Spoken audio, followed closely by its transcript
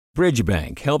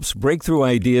Bridgebank helps breakthrough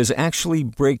ideas actually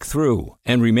break through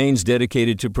and remains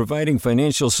dedicated to providing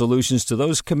financial solutions to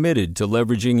those committed to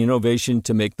leveraging innovation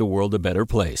to make the world a better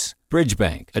place.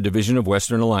 Bridgebank, a division of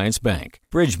Western Alliance Bank.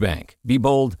 Bridgebank. Be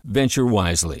bold, venture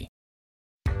wisely.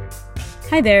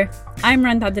 Hi there, I'm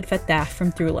Randa Abdel Fattah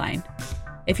from Throughline.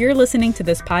 If you're listening to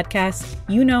this podcast,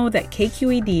 you know that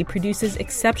KQED produces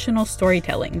exceptional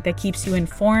storytelling that keeps you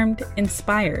informed,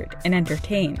 inspired, and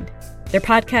entertained. Their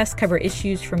podcasts cover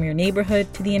issues from your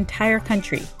neighborhood to the entire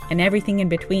country and everything in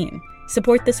between.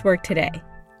 Support this work today.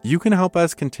 You can help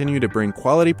us continue to bring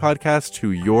quality podcasts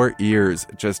to your ears.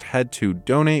 Just head to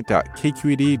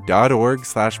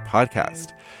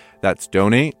donate.kqed.org/podcast. That's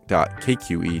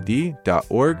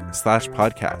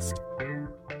donate.kqed.org/podcast.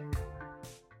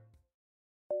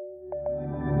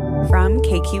 From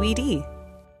KQED.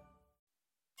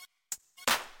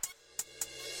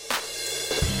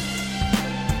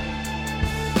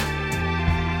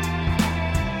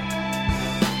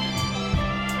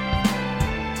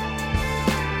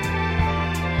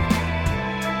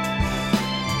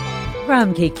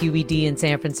 From KQED in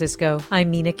San Francisco,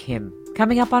 I'm Mina Kim.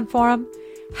 Coming up on Forum,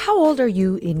 how old are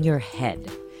you in your head?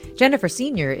 Jennifer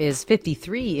Sr. is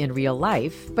 53 in real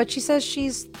life, but she says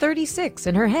she's 36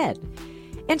 in her head.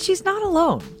 And she's not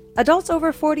alone. Adults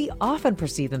over 40 often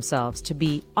perceive themselves to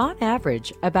be, on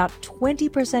average, about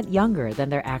 20% younger than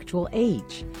their actual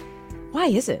age. Why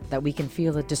is it that we can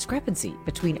feel a discrepancy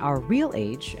between our real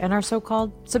age and our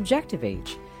so-called subjective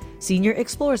age? Senior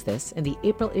explores this in the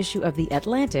April issue of The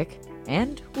Atlantic,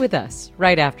 and with us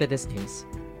right after this news.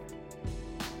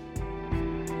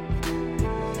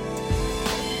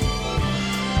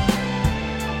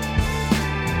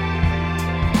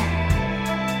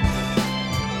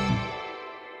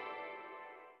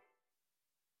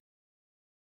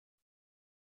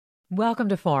 Welcome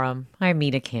to Forum. I'm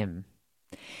Mina Kim.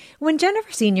 When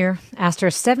Jennifer Sr. asked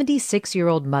her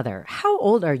 76-year-old mother, "How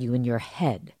old are you in your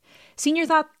head?" Sr.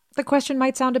 thought the question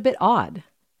might sound a bit odd,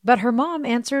 but her mom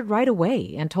answered right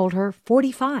away and told her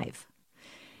 45.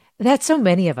 That so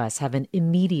many of us have an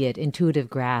immediate intuitive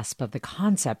grasp of the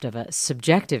concept of a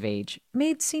subjective age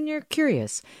made Sr.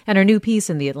 curious, and her new piece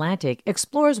in The Atlantic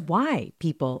explores why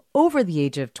people over the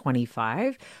age of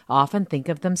 25 often think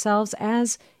of themselves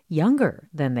as younger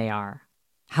than they are.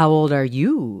 How old are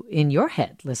you in your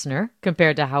head, listener,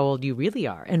 compared to how old you really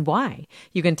are, and why?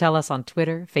 You can tell us on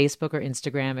Twitter, Facebook, or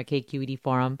Instagram at KQED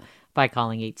Forum by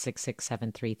calling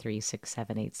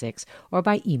 866-733-6786 or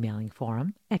by emailing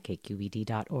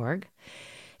forum@kqed.org.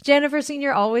 Jennifer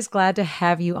Sr., always glad to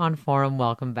have you on Forum.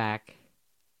 Welcome back.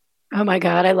 Oh my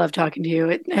God, I love talking to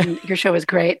you, and your show is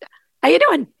great. How you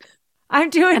doing? I'm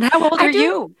doing. And how old are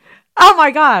you? Oh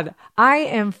my God. I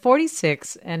am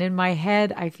 46, and in my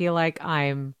head, I feel like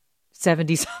I'm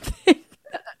 70-something.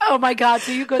 Oh my God,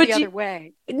 so you go the other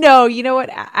way. No, you know what?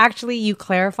 Actually, you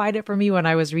clarified it for me when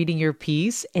I was reading your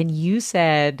piece, and you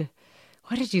said,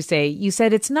 what did you say? You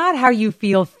said it's not how you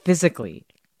feel physically.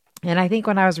 And I think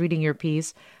when I was reading your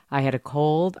piece, I had a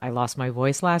cold. I lost my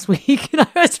voice last week, and I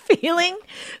was feeling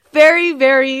very,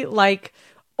 very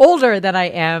older than I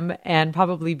am, and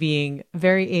probably being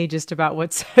very ageist about what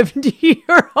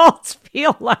 70-year-olds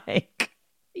feel like.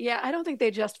 Yeah, I don't think they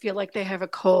just feel like they have a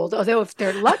cold, although if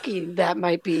they're lucky, that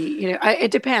might be, it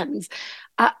depends.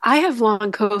 I have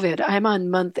long COVID. I'm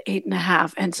on month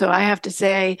 8.5. And so I have to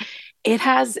say it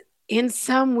has, in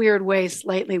some weird way,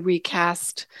 slightly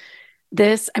recast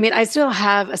this. I mean, I still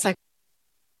have a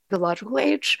psychological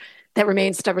age that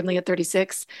remains stubbornly at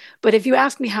 36. But if you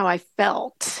ask me how I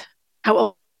felt,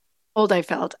 how old I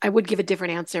felt, I would give a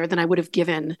different answer than I would have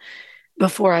given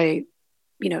before I,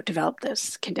 developed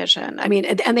this condition. I mean,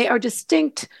 and they are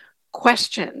distinct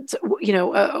questions,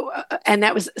 and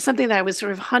that was something that I was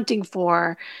sort of hunting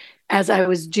for as I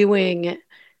was doing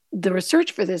the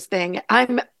research for this thing.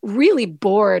 I'm really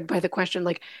bored by the question,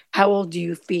 how old do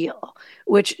you feel?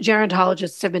 Which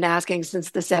gerontologists have been asking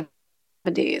since the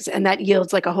 70s, and that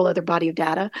yields a whole other body of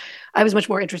data. I was much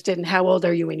more interested in how old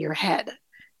are you in your head,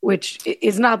 which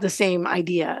is not the same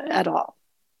idea at all.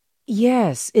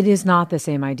 Yes, it is not the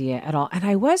same idea at all. And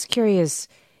I was curious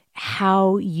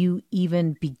how you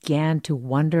even began to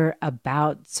wonder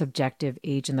about subjective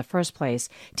age in the first place,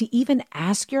 to even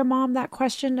ask your mom that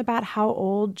question about how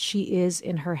old she is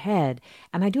in her head.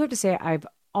 And I do have to say, I've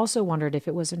also wondered if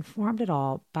it was informed at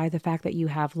all by the fact that you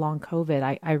have long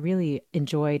COVID. I really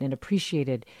enjoyed and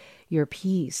appreciated your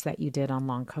piece that you did on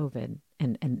long COVID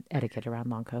and etiquette around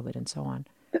long COVID and so on.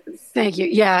 Thank you.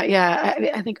 Yeah.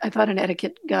 I thought an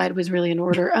etiquette guide was really in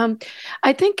order.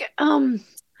 I think,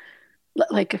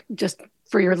 just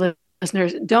for your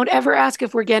listeners, don't ever ask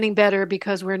if we're getting better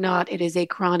because we're not. It is a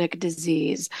chronic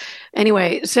disease.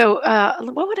 Anyway, so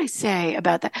what would I say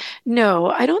about that? No,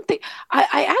 I don't think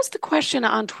I asked the question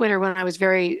on Twitter when I was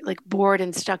very like bored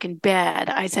and stuck in bed.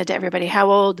 I said to everybody,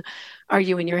 how old are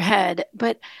you in your head?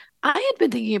 But I had been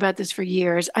thinking about this for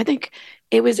years. I think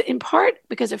it was in part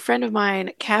because a friend of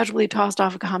mine casually tossed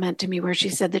off a comment to me where she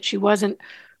said that she wasn't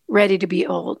ready to be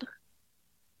old.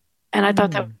 And I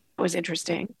thought that Mm. was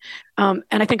interesting. And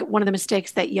I think one of the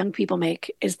mistakes that young people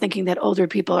make is thinking that older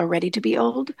people are ready to be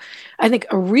old. I think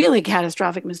a really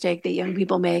catastrophic mistake that young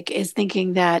people make is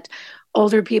thinking that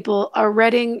older people are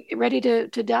ready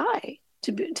to die,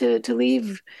 to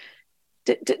leave,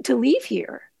 to leave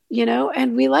here,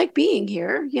 and we like being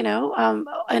here,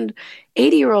 and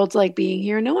 80-year-olds like being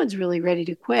here. No one's really ready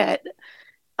to quit.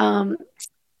 Um,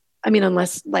 I mean,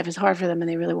 unless life is hard for them and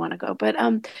they really want to go. But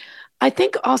I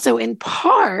think also in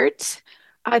part,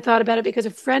 I thought about it because a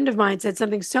friend of mine said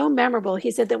something so memorable. He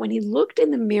said that when he looked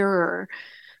in the mirror,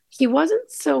 he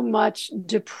wasn't so much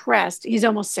depressed, he's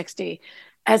almost 60,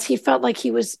 as he felt like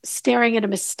he was staring at a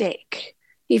mistake.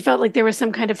 He felt like there was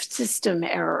some kind of system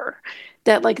error,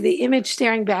 that like the image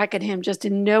staring back at him just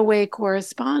in no way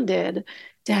corresponded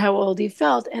to how old he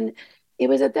felt. And it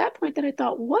was at that point that I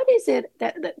thought, what is it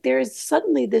that there is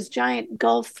suddenly this giant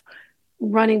gulf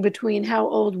running between how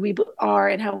old we are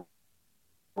and how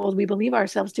old we believe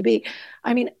ourselves to be.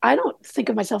 I mean, I don't think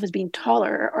of myself as being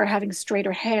taller or having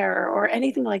straighter hair or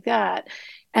anything like that.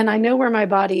 And I know where my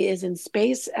body is in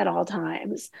space at all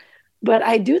times, but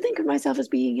I do think of myself as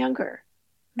being younger.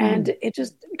 And Mm. it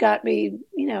just got me,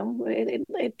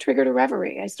 it triggered a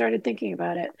reverie. I started thinking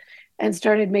about it and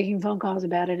started making phone calls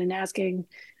about it and asking.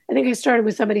 I think I started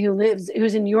with somebody who's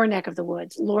in your neck of the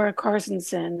woods, Laura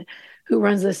Carsonson, who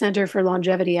runs the Center for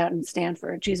Longevity out in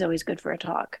Stanford. She's always good for a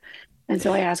talk. And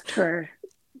so I asked her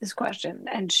this question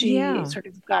and she Yeah. sort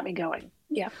of got me going.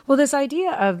 Yeah. Well, this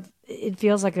idea of it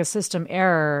feels like a system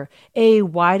error. A,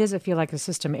 why does it feel like a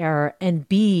system error? And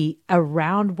B,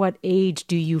 around what age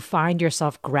do you find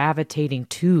yourself gravitating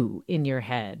to in your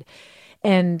head?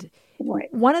 And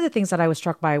Right. one of the things that I was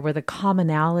struck by were the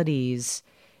commonalities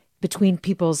between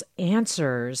people's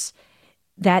answers,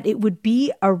 that it would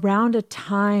be around a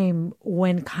time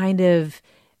when kind of,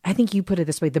 I think you put it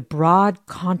this way, the broad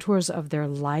contours of their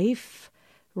life,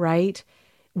 right,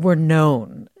 were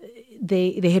known.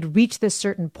 They had reached this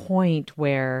certain point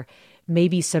where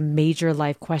maybe some major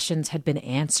life questions had been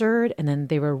answered, and then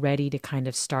they were ready to kind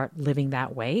of start living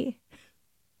that way.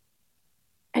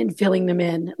 And filling them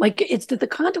in. Like it's that the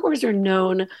contours are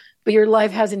known, but your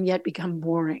life hasn't yet become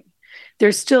boring.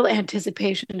 There's still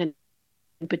anticipation and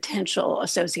potential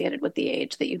associated with the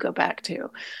age that you go back to.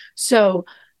 So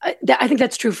I think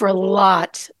that's true for a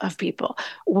lot of people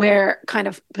where kind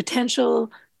of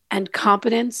potential and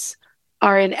competence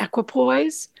are in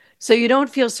equipoise. So you don't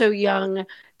feel so young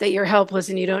that you're helpless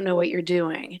and you don't know what you're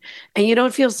doing. And you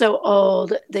don't feel so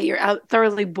old that you're out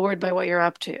thoroughly bored by what you're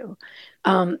up to.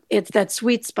 It's that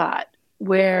sweet spot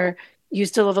where you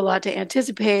still have a lot to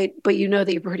anticipate, but you know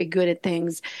that you're pretty good at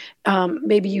things.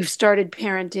 Maybe you've started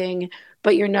parenting,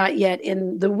 but you're not yet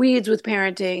in the weeds with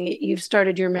parenting. You've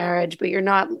started your marriage, but you're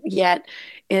not yet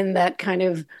in that kind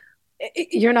of,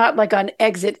 you're not like on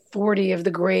exit 40 of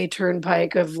the gray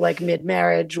turnpike of like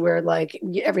mid-marriage where like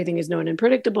everything is known and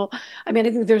predictable. I mean,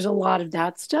 I think there's a lot of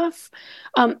that stuff.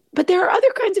 But there are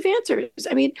other kinds of answers.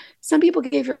 I mean, some people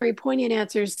gave very poignant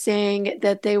answers saying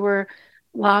that they were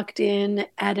locked in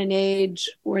at an age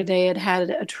where they had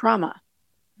had a trauma,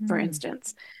 for Mm.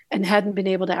 instance, and hadn't been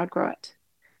able to outgrow it.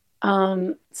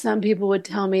 Some people would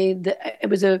tell me that it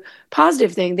was a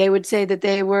positive thing. They would say that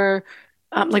they were,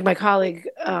 like my colleague,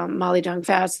 Molly Jong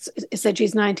Fast said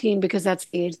she's 19 because that's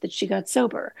the age that she got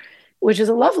sober, which is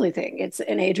a lovely thing. It's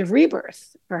an age of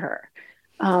rebirth for her.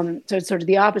 So it's sort of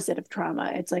the opposite of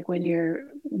trauma. It's like when you're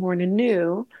born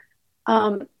anew.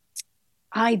 Um,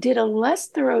 I did a less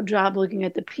thorough job looking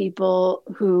at the people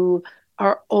who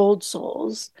are old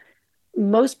souls.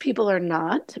 Most people are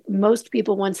not. Most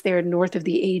people, once they're north of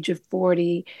the age of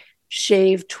 40,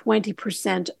 shave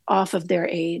 20% off of their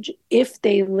age if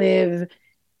they live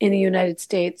in the United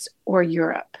States or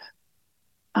Europe.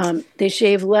 They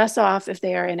shave less off if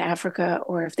they are in Africa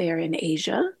or if they are in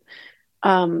Asia,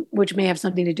 which may have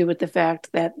something to do with the fact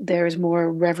that there is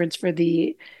more reverence for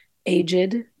the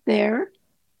aged there.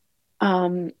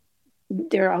 Um,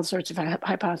 there are all sorts of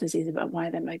hypotheses about why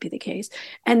that might be the case.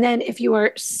 And then if you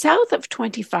are south of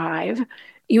 25,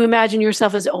 you imagine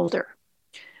yourself as older.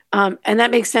 And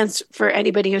that makes sense for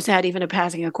anybody who's had even a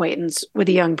passing acquaintance with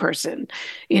a young person.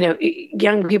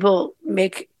 Young people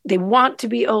they want to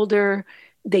be older.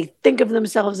 They think of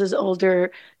themselves as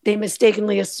older. They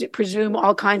mistakenly presume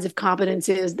all kinds of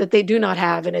competencies that they do not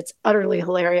have. And it's utterly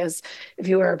hilarious. If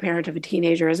you are a parent of a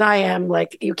teenager, as I am,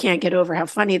 like, you can't get over how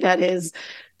funny that is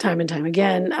time and time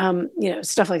again.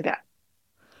 Stuff like that.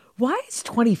 Why is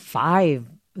 25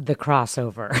 the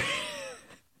crossover?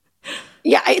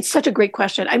 Yeah, it's such a great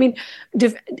question. I mean,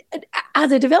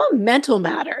 as a developmental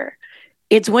matter,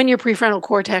 it's when your prefrontal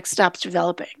cortex stops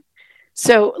developing.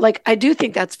 So, like, I do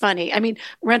think that's funny. I mean,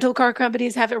 rental car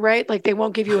companies have it right. Like, they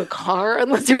won't give you a car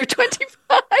unless you're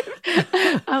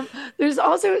 25. There's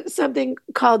also something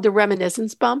called the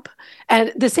reminiscence bump.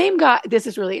 And the same guy, this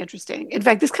is really interesting. In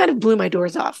fact, this kind of blew my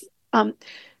doors off.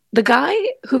 The guy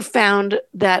who found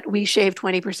that we shave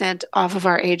 20% off of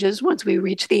our ages once we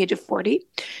reach the age of 40,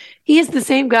 he is the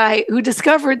same guy who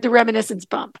discovered the reminiscence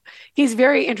bump. He's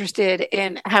very interested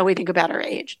in how we think about our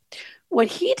age. What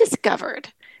he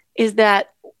discovered is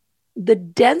that the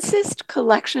densest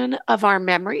collection of our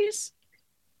memories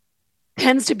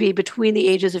tends to be between the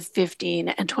ages of 15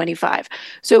 and 25.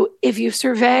 So if you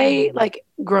survey like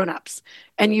grown-ups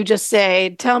and you just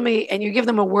say, tell me, and you give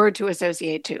them a word to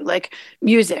associate to, like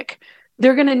music,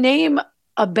 they're going to name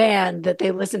a band that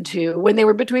they listened to when they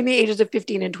were between the ages of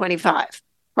 15 and 25,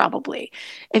 probably.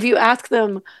 If you ask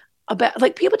them about,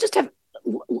 like, people just have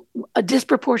a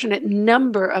disproportionate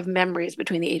number of memories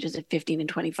between the ages of 15 and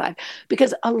 25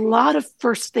 because a lot of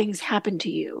first things happen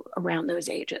to you around those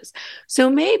ages.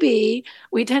 So maybe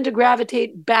we tend to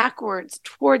gravitate backwards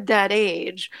toward that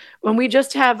age when we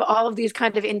just have all of these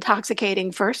kind of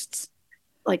intoxicating firsts,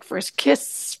 like first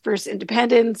kiss, first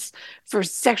independence,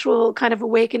 first sexual kind of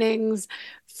awakenings,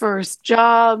 first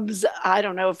jobs, I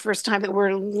don't know, first time that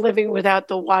we're living without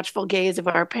the watchful gaze of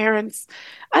our parents.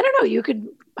 I don't know, you could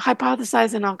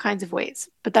hypothesize in all kinds of ways,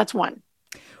 but that's one.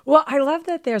 Well, I love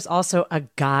that there's also a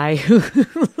guy who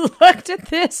looked at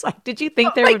this. Like, did you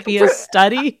think there would be a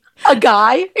study? A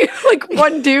guy? Like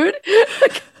one dude?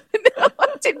 Like, no,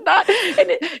 I did not.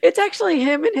 And it's actually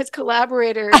him and his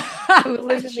collaborator who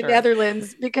lives in the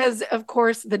Netherlands, because of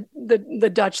course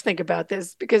the Dutch think about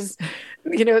this because,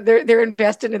 they're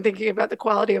invested in thinking about the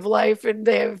quality of life, and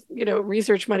they have,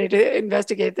 research money to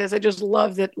investigate this. I just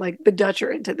love that, like, the Dutch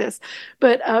are into this.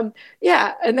 But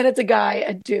yeah, and then it's a guy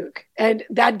at Duke, and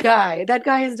that guy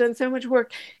has done so much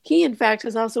work. He in fact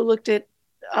has also looked at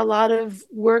a lot of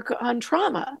work on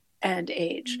trauma and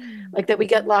age, like that we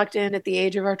get locked in at the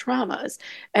age of our traumas,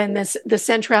 and the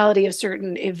centrality of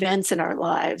certain events in our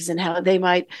lives and how they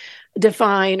might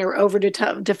define or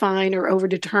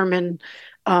overdetermine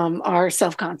our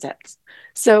self-concepts.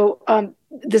 So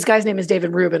this guy's name is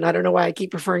David Rubin. I don't know why I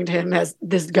keep referring to him as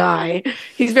this guy.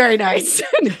 He's very nice.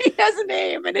 He has a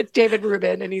name, and it's David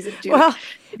Rubin, and he's a Duke. Well,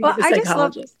 a I just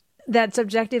love that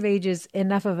subjective age is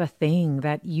enough of a thing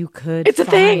that you could find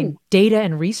thing. Data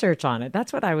and research on it.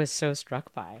 That's what I was so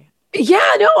struck by.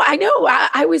 Yeah, no, I know.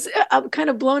 I was kind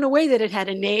of blown away that it had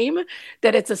a name,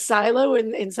 that it's a silo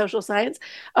in social science.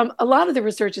 A lot of the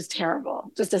research is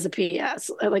terrible, just as a PS,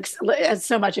 like as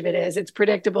so much of it is. It's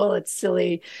predictable, it's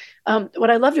silly. What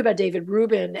I loved about David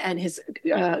Rubin and his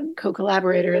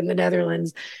co-collaborator in the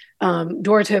Netherlands,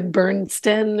 Dorte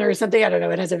Bernsten or something, I don't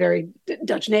know, it has a very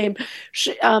Dutch name.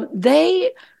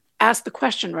 They asked the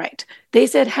question right. They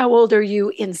said, how old are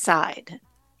you inside?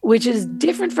 Which is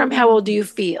different from how old do you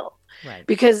feel? Right.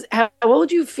 Because how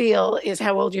old you feel is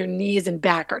how old your knees and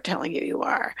back are telling you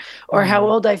are, or how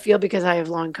old I feel because I have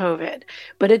long COVID.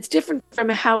 But it's different from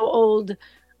how old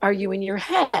are you in your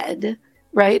head,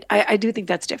 right? I do think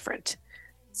that's different.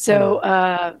 So,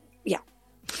 yeah.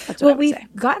 Well, we've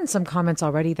gotten some comments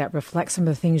already that reflect some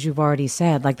of the things you've already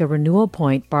said. Like the renewal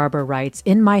point, Barbara writes,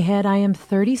 in my head, I am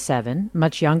 37,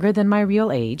 much younger than my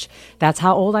real age. That's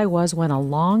how old I was when a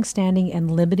long-standing and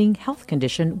limiting health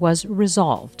condition was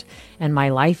resolved, and my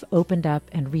life opened up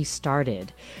and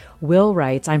restarted. Will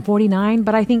writes, I'm 49,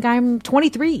 but I think I'm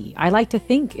 23. I like to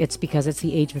think it's because it's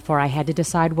the age before I had to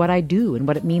decide what I do and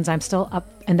what it means I'm still up,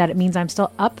 and that it means I'm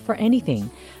still up for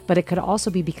anything. But it could also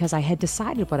be because I had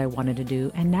decided what I wanted to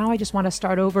do, and now I just want to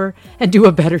start over and do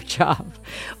a better job.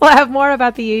 We'll have more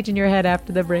about the age in your head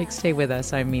after the break. Stay with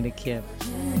us. I'm Mina Kim.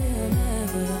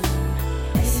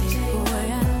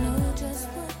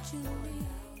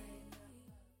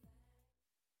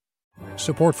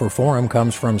 Support for Forum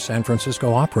comes from San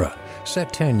Francisco Opera.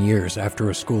 Set 10 years after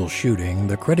a school shooting,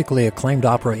 the critically acclaimed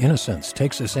opera Innocence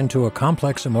takes us into a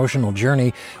complex emotional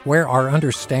journey where our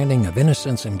understanding of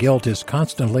innocence and guilt is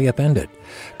constantly upended.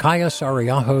 Kaya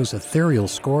Sariaho's ethereal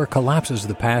score collapses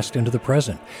the past into the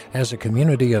present as a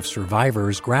community of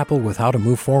survivors grapple with how to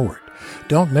move forward.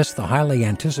 Don't miss the highly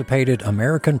anticipated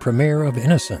American premiere of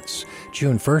Innocence,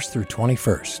 June 1st through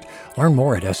 21st. Learn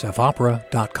more at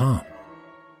sfopera.com.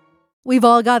 We've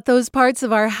all got those parts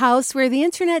of our house where the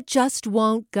internet just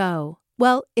won't go.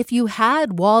 Well, if you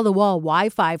had wall-to-wall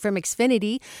Wi-Fi from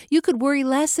Xfinity, you could worry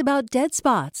less about dead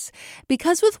spots.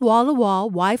 Because with wall-to-wall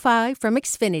Wi-Fi from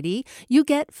Xfinity, you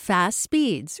get fast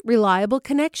speeds, reliable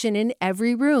connection in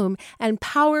every room, and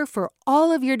power for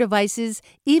all of your devices,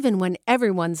 even when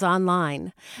everyone's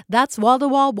online. That's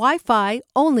wall-to-wall Wi-Fi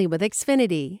only with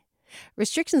Xfinity.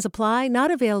 Restrictions apply,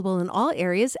 not available in all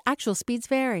areas. Actual speeds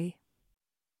vary.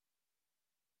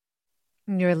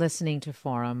 You're listening to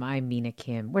Forum. I'm Mina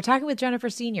Kim. We're talking with Jennifer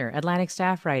Senior, Atlantic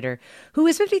staff writer, who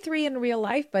is 53 in real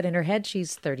life, but in her head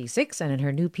she's 36. And in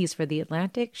her new piece for The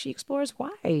Atlantic, she explores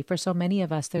why, for so many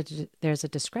of us, there's a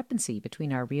discrepancy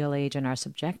between our real age and our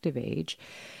subjective age.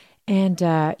 And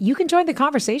you can join the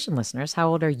conversation, listeners. How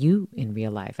old are you in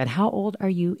real life? And how old are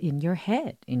you in your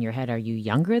head? In your head, are you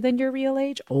younger than your real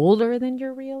age? Older than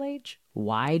your real age?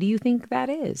 Why do you think that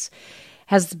is?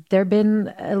 Has there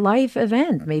been a life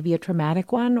event, maybe a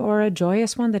traumatic one or a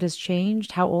joyous one that has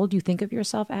changed how old you think of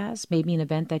yourself as? Maybe an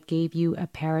event that gave you a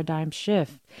paradigm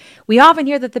shift. We often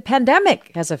hear that the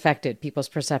pandemic has affected people's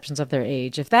perceptions of their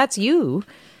age. If that's you,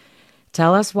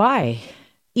 tell us why.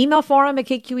 Email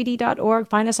forum@kqed.org.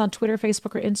 Find us on Twitter,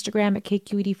 Facebook, or Instagram at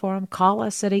KQED Forum. Call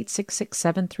us at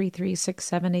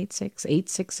 866-733-6786,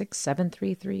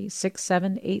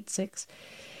 866-733-6786.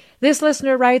 This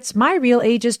listener writes, my real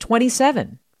age is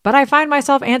 27, but I find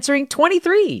myself answering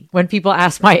 23 when people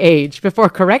ask my age before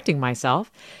correcting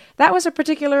myself. That was a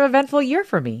particular eventful year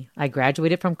for me. I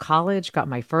graduated from college, got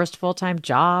my first full-time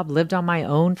job, lived on my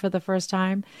own for the first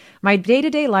time. My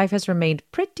day-to-day life has remained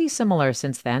pretty similar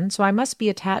since then, so I must be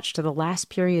attached to the last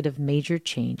period of major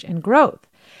change and growth.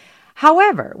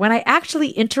 However, when I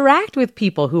actually interact with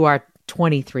people who are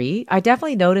 23, I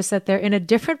definitely notice that they're in a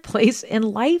different place in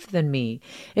life than me.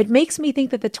 It makes me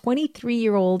think that the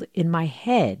 23-year-old in my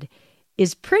head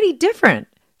is pretty different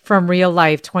from real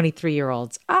life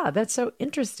 23-year-olds. That's so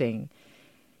interesting.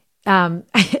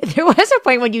 There was a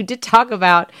point when you did talk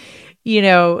about,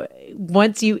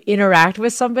 once you interact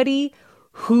with somebody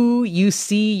who you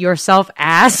see yourself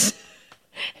as,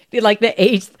 like the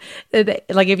age,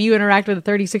 like if you interact with a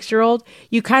 36-year-old,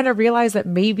 you kind of realize that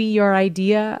maybe your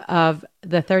idea of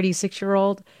the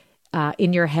 36-year-old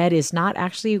in your head is not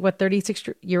actually what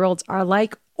 36-year-olds are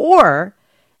like, or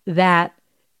that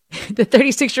the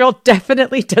 36-year-old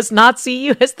definitely does not see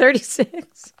you as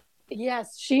 36.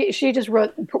 Yes, she just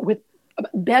wrote with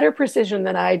better precision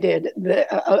than I did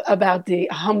about the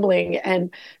humbling and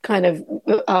kind of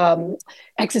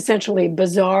existentially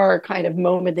bizarre kind of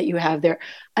moment that you have there.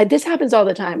 This happens all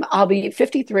the time. I'll be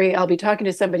 53. I'll be talking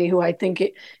to somebody who I think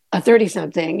a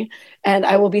 30-something, and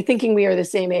I will be thinking we are the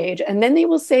same age. And then they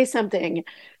will say something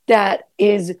that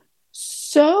is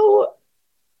so,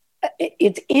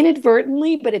 it's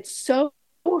inadvertently, but it's so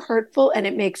hurtful, and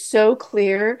it makes so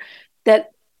clear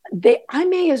that I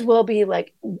may as well be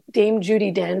like Dame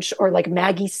Judi Dench or like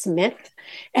Maggie Smith.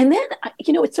 And then,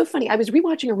 it's so funny. I was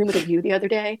rewatching A Room with a View the other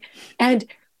day, and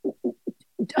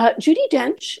Judi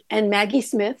Dench and Maggie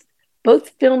Smith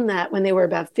both filmed that when they were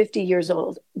about 50 years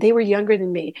old. They were younger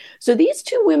than me. So these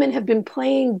two women have been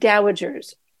playing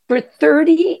dowagers for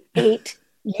 38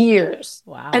 years.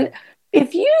 Wow. And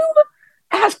if you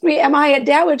ask me, am I a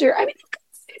dowager? I mean,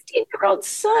 15-year-old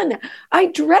son. I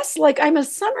dress like I'm a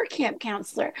summer camp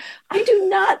counselor. I do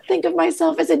not think of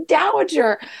myself as a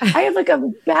dowager. I have like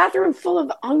a bathroom full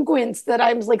of unguents that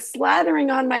I'm like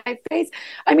slathering on my face.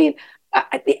 I mean,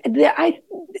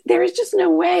 there is just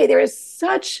no way.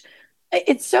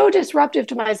 It's so disruptive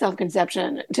to my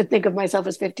self-conception to think of myself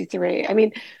as 53. I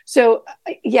mean, so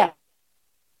yes,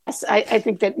 I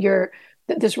think that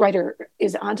this writer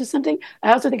is onto something.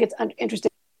 I also think it's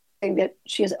interesting that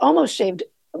she has almost shaved,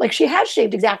 like she has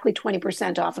shaved exactly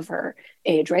 20% off of her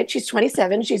age, right? She's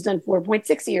 27. She's done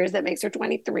 4.6 years. That makes her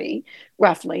 23,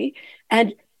 roughly.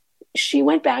 And she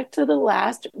went back to the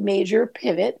last major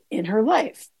pivot in her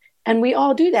life. And we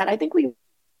all do that. I think we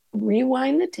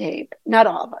rewind the tape. Not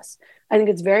all of us. I think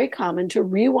it's very common to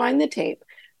rewind the tape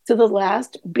to the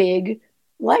last big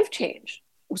life change.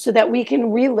 so that we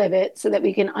can relive it, so that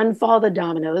we can unfall the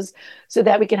dominoes, so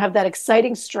that we can have that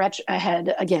exciting stretch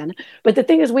ahead again. But the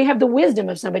thing is, we have the wisdom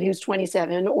of somebody who's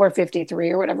 27 or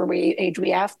 53 or whatever age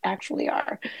we actually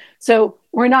are. So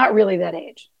we're not really that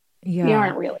age. Yeah. We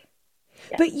aren't really.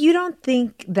 Yeah. But you don't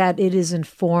think that it is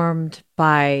informed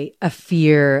by a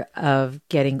fear of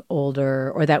getting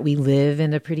older, or that we live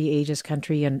in a pretty ageist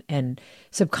country and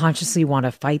subconsciously want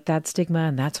to fight that stigma,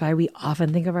 and that's why we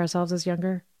often think of ourselves as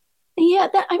younger? Yeah,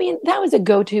 that was a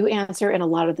go-to answer in a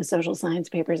lot of the social science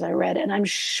papers I read. And I'm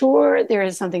sure there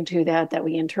is something to that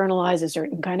we internalize a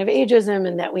certain kind of ageism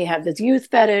and that we have this youth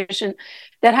fetish, and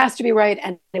that has to be right.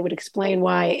 And it would explain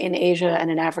why in Asia and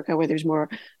in Africa, where there's more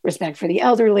respect for the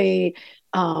elderly,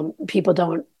 people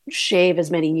don't shave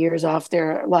as many years off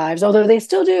their lives, although they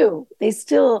still do. They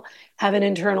still have an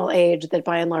internal age that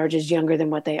by and large is younger than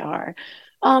what they are.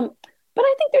 But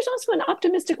I think there's also an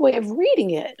optimistic way of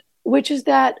reading it, which is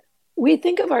that we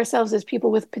think of ourselves as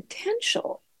people with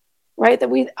potential, right?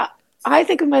 I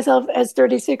think of myself as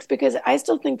 36 because I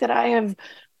still think that I have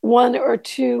 1 or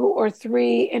 2 or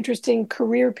 3 interesting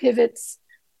career pivots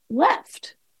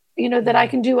left, that I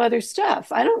can do other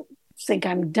stuff. I don't think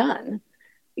I'm done,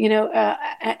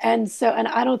 and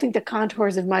I don't think the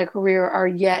contours of my career are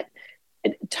yet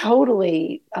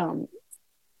totally,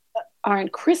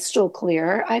 aren't crystal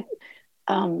clear.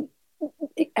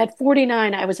 At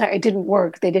 49, I didn't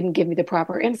work. They didn't give me the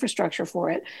proper infrastructure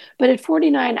for it. But at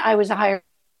 49, I was hired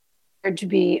to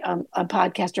be a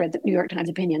podcaster at the New York Times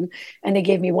Opinion. And they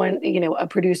gave me a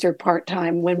producer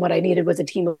part-time when what I needed was a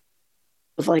team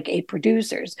of like 8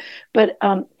 producers. But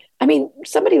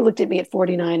somebody looked at me at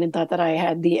 49 and thought that I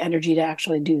had the energy to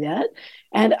actually do that.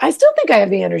 And I still think I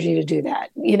have the energy to do that.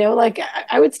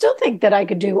 I would still think that I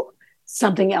could do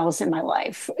something else in my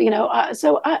life,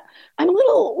 so I'm a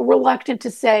little reluctant to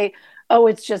say, oh,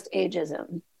 it's just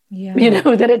ageism,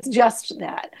 that it's just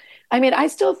that. I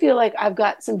still feel like I've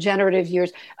got some generative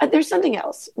years. There's something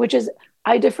else, which is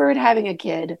I deferred having a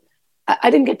kid. I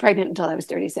didn't get pregnant until I was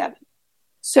 37.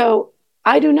 So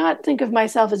I do not think of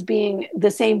myself as being the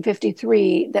same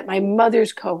 53 that my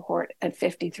mother's cohort at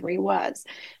 53 was.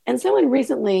 And someone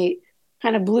recently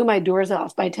kind of blew my doors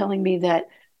off by telling me that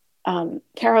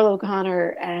Carol O'Connor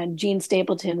and Gene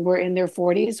Stapleton were in their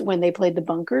 40s when they played the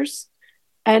Bunkers.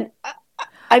 And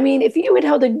if you had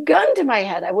held a gun to my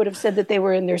head, I would have said that they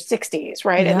were in their 60s,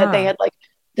 right? Yeah. And that they had like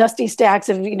dusty stacks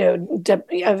of, of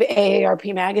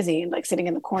AARP magazine, like sitting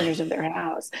in the corners of their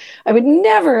house. I would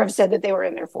never have said that they were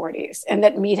in their 40s and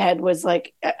that Meathead was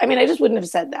like, I just wouldn't have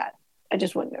said that. I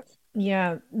just wouldn't have.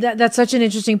 Yeah, that's such an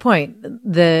interesting point.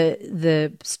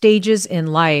 The stages in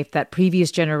life that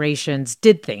previous generations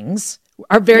did things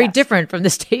are very different from the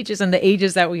stages and the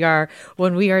ages that we are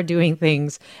when we are doing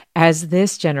things as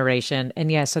this generation.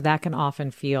 And so that can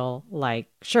often feel like,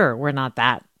 sure,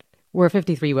 we're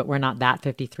 53, but we're not that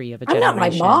 53 of a generation. I'm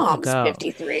not my mom's ago.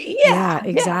 53. Yeah,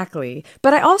 exactly. Yeah.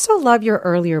 But I also love your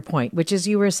earlier point, which is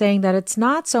you were saying that it's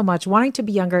not so much wanting to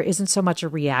be younger isn't so much a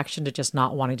reaction to just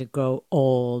not wanting to grow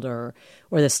old or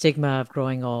the stigma of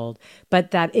growing old,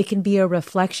 but that it can be a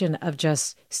reflection of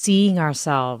just seeing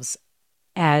ourselves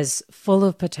as full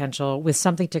of potential with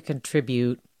something to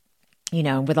contribute,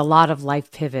 with a lot of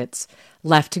life pivots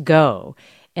left to go.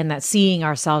 And that seeing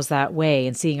ourselves that way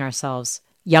and seeing ourselves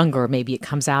younger, maybe it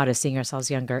comes out as seeing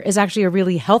ourselves younger, is actually a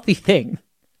really healthy thing.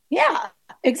 Yeah,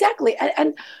 exactly.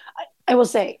 And I will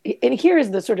say, and here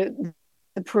is the sort of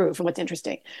the proof and what's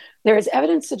interesting. There is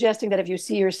evidence suggesting that if you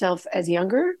see yourself as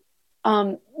younger,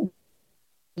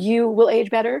 you will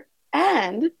age better.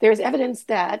 And there's evidence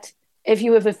that if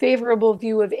you have a favorable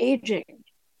view of aging,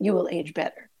 you will age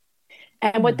better.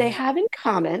 And what they have in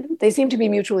common, they seem to be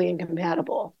mutually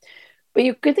incompatible, but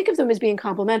you could think of them as being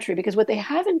complementary, because what they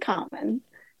have in common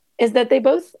is that they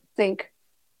both think,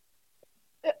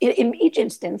 in each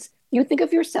instance, you think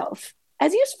of yourself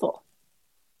as useful.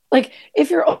 Like if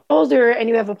you're older and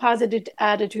you have a positive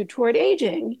attitude toward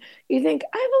aging, you think,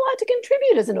 I have a lot to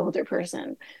contribute as an older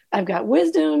person. I've got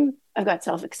wisdom, I've got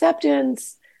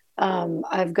self-acceptance,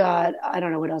 I've got, I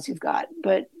don't know what else you've got,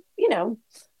 but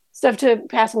stuff to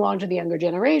pass along to the younger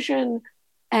generation.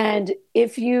 And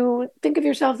if you think of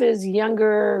yourself as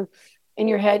younger in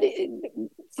your head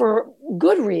for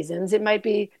good reasons, it might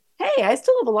be, hey, I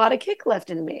still have a lot of kick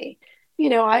left in me.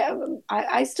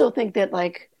 I still think that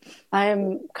like I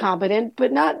am competent,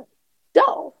 but not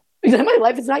dull. My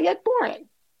life is not yet boring.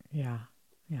 Yeah.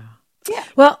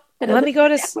 Well, let me go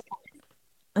to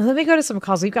some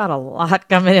calls. We've got a lot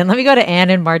coming in. Let me go to Ann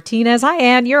in Martinez. Hi,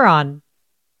 Ann. You're on.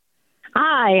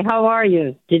 Hi. How are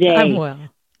you today? I'm well.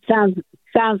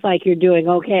 Sounds like you're doing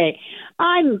okay.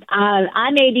 I'm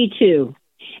 82,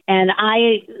 And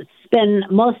I spend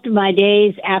most of my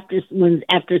days after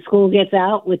school gets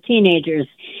out with teenagers,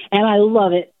 and I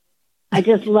love it. I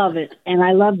just love it, and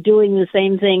I love doing the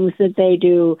same things that they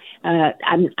do.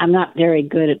 I'm not very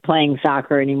good at playing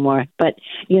soccer anymore, but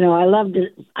I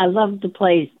love to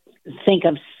play. Think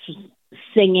of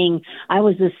singing. I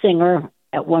was a singer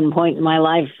at one point in my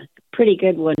life, pretty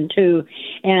good one too,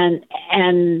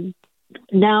 and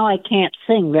now I can't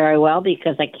sing very well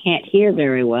because I can't hear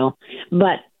very well.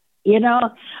 But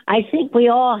I think we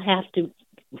all have to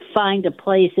find a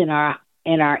place in our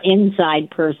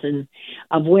inside person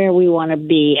of where we want to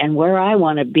be. And where I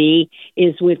want to be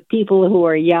is with people who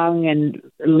are young and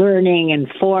learning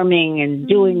and forming and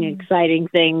doing exciting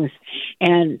things.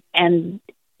 And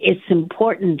it's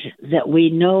important that we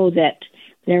know that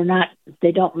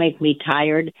they don't make me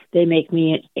tired. They make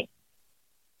me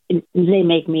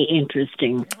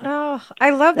interesting. Oh, I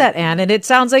love that, Anne. And it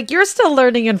sounds like you're still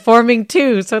learning and forming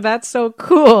too. So that's so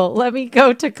cool. Let me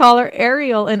go to caller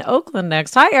Ariel in Oakland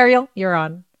next. Hi, Ariel. You're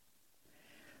on.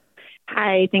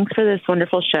 Hi. Thanks for this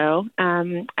wonderful show.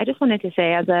 I just wanted to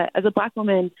say, as a Black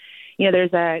woman,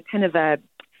 there's a kind of a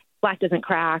Black doesn't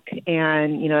crack,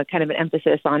 and kind of an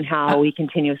emphasis on how we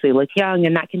continuously look young,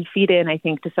 and that can feed in, I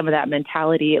think, to some of that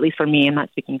mentality. At least for me, I'm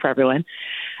not speaking for everyone.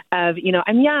 Of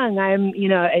I'm young. I'm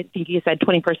I think you said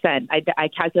 20%. I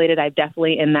calculated I'm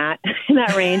definitely in that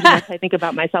range. Unless I think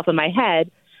about myself in my head.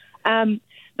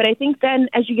 But I think then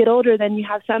as you get older, then you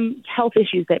have some health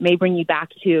issues that may bring you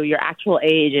back to your actual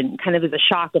age, and kind of as a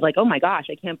shock of like, oh my gosh,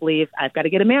 I can't believe I've got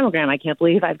to get a mammogram. I can't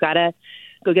believe I've got to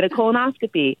go get a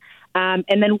colonoscopy.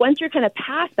 And then once you're kind of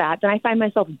past that, then I find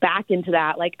myself back into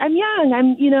that. Like, I'm young.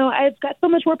 I've got so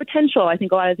much more potential. I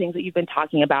think a lot of things that you've been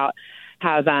talking about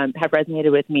have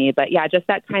resonated with me. But yeah, just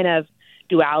that kind of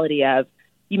duality of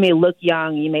you may look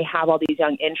young, you may have all these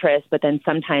young interests, but then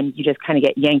sometimes you just kind of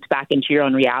get yanked back into your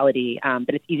own reality.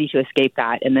 But it's easy to escape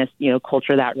that in this,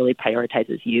 culture that really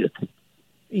prioritizes youth.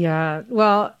 Yeah.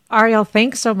 Well, Ariel,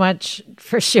 thanks so much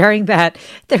for sharing that.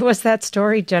 There was that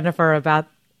story, Jennifer, about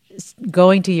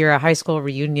going to your high school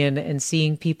reunion and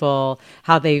seeing people,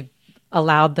 how they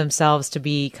allowed themselves to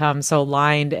become so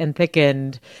lined and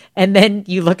thickened. And then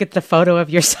you look at the photo of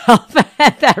yourself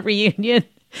at that reunion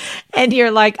and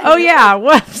you're like, oh yeah,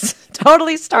 whoops,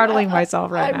 totally startling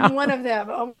myself right now. I'm one of them.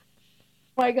 Oh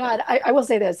my God. I will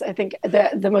say this. I think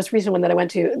the most recent one that I went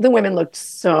to, the women looked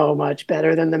so much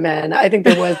better than the men. I think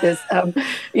there was this,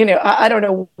 I don't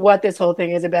know what this whole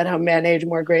thing is about, how men age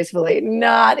more gracefully.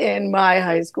 Not in my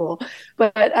high school.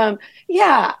 But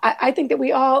I think that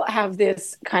we all have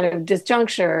this kind of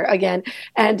disjuncture again.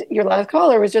 And your last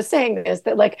caller was just saying this,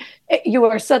 that like you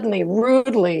are suddenly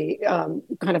rudely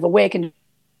kind of awakened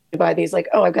by these, like,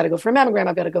 oh, I've got to go for a mammogram,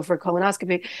 I've got to go for a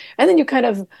colonoscopy. And then you kind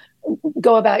of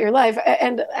go about your life.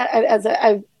 And as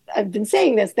I've been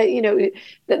saying this, that,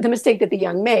 the mistake that the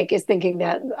young make is thinking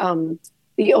that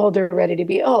the old are ready to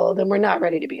be old, and we're not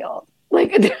ready to be old.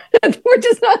 Like, we're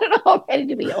just not at all ready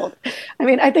to be old. I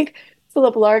mean, I think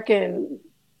Philip Larkin,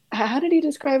 how did he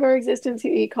describe our existence?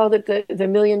 He called it the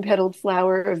million-petaled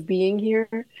flower of being here.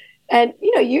 And,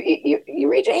 you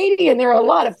reach 80 and there are a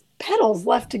lot of petals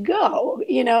left to go,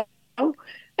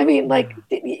 I mean, like,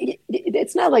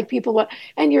 it's not like people want,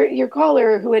 and your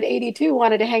caller who at 82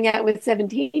 wanted to hang out with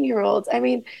 17-year-olds. I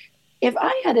mean, if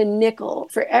I had a nickel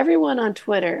for everyone on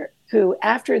Twitter who,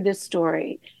 after this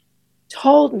story,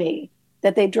 told me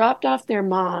that they dropped off their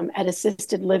mom at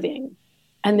assisted living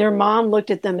and their mom looked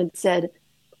at them and said,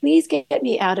 please get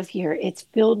me out of here, it's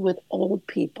filled with old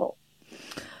people,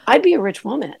 I'd be a rich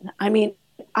woman. I mean,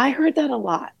 I heard that a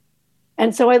lot.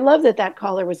 And so I love that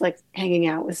caller was like hanging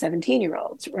out with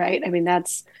 17-year-olds, right? I mean,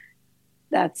 that's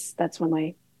one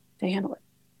way to handle it.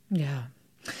 Yeah.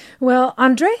 Well,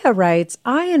 Andrea writes,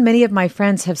 I and many of my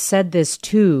friends have said this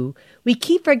too. We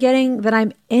keep forgetting that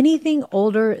I'm anything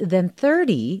older than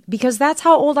 30 because that's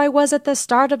how old I was at the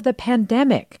start of the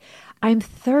pandemic. I'm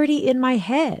 30 in my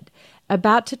head,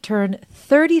 about to turn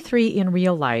 33 in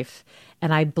real life,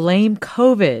 and I blame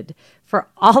COVID for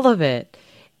all of it.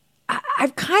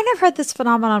 I've kind of heard this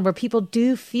phenomenon where people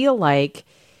do feel like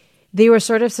they were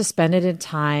sort of suspended in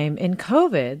time in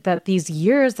COVID, that these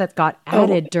years that got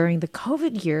added during the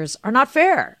COVID years are not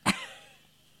fair.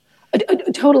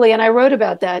 Totally. And I wrote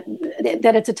about that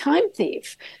it's a time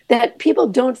thief, that people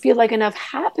don't feel like enough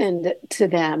happened to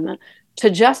them to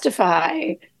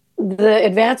justify the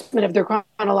advancement of their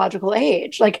chronological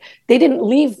age. Like, they didn't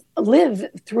live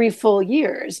 3 full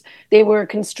years. They were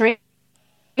constrained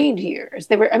years.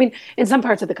 They were, I mean, in some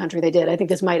parts of the country they did. I think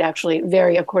this might actually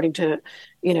vary according to,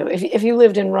 if you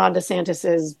lived in Ron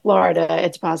DeSantis's Florida,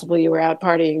 it's possible you were out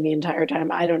partying the entire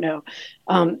time. I don't know.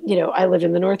 I lived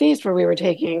in the Northeast where we were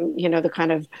taking, the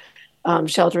kind of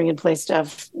sheltering in place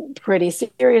stuff pretty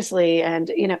seriously.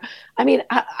 And,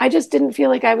 I just didn't feel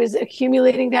like I was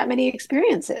accumulating that many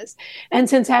experiences. And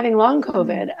since having long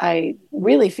COVID, I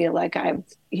really feel like I've,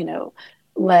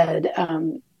 led,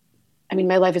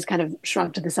 my life has kind of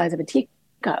shrunk to the size of a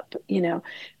teacup,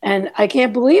 and I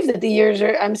can't believe that the years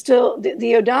are,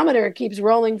 the odometer keeps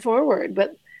rolling forward,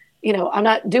 but, I'm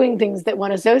not doing things that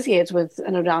one associates with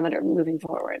an odometer moving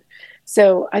forward.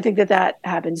 So I think that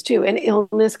happens too. And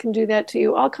illness can do that to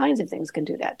you. All kinds of things can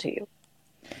do that to you.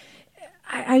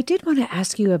 I did want to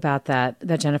ask you about that,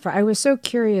 Jennifer. I was so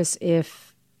curious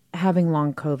if having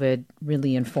long COVID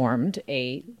really informed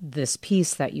this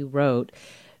piece that you wrote,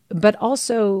 but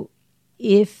also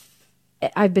if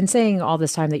I've been saying all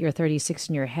this time that you're 36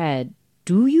 in your head.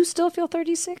 Do you still feel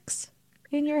 36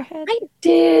 in your head? I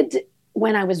did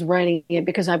when I was writing it,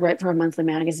 because I write for a monthly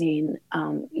magazine.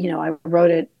 I wrote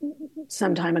it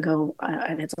some time ago,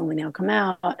 and it's only now come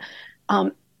out.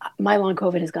 My long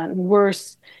COVID has gotten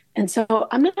worse. And so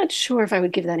I'm not sure if I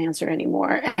would give that answer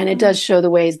anymore. And it does show the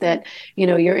ways that,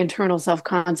 your internal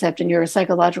self-concept and your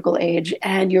psychological age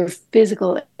and your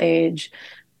physical age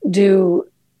do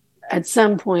at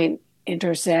some point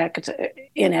intersect.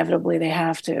 Inevitably, they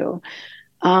have to.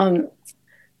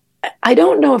 I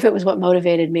don't know if it was what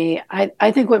motivated me.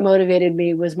 I think what motivated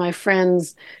me was my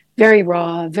friend's very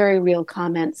raw, very real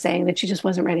comment saying that she just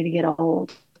wasn't ready to get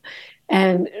old.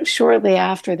 And shortly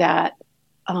after that,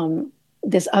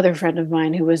 this other friend of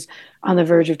mine who was on the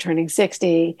verge of turning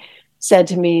 60 said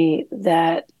to me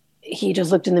that he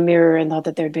just looked in the mirror and thought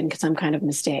that there'd been some kind of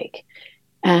mistake.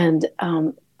 And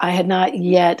I had not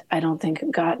yet, I don't think,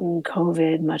 gotten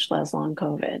COVID, much less long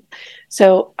COVID.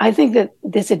 So I think that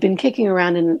this had been kicking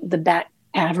around in the back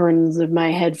caverns of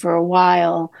my head for a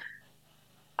while.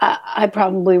 I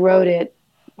probably wrote it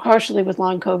partially with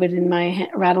long COVID in my head,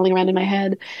 rattling around in my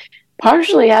head,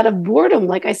 partially out of boredom.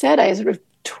 Like I said, I sort of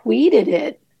tweeted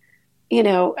it,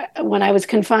 when I was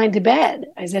confined to bed.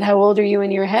 I said, "How old are you in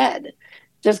your head?"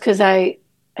 Just because I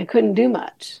couldn't do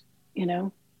much,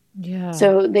 Yeah.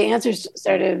 So the answers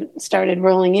started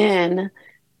rolling in,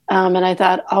 and I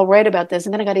thought, I'll write about this.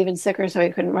 And then I got even sicker, so I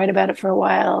couldn't write about it for a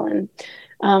while. And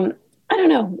I don't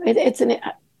know.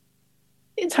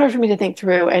 It's hard for me to think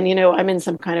through. And I'm in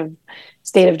some kind of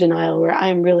state of denial where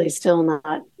I'm really still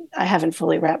not. I haven't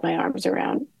fully wrapped my arms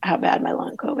around how bad my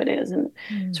long COVID is, and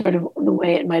sort of the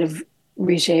way it might have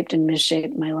reshaped and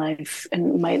misshaped my life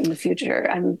and might in the future.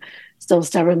 I'm still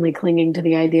stubbornly clinging to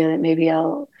the idea that maybe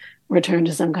I'll return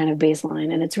to some kind of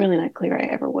baseline, and it's really not clear I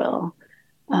ever will.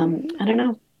 I don't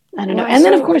know. And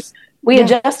then of course we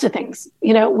adjust to things.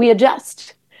 We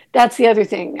adjust. That's the other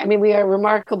thing. I mean, we are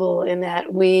remarkable in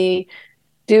that we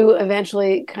do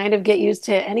eventually kind of get used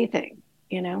to anything.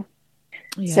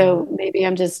 Yeah. So maybe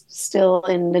I'm just still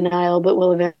in denial, but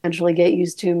will eventually get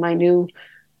used to my new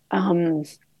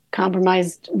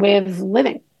compromised way of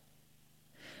living.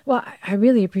 Well, I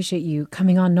really appreciate you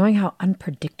coming on, knowing how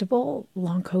unpredictable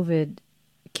long COVID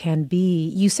can be.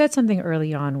 You said something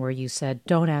early on where you said,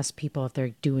 don't ask people with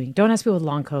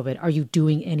long COVID, are you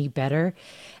doing any better?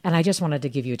 And I just wanted to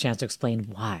give you a chance to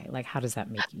explain why. Like, how does that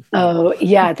make you feel? Oh,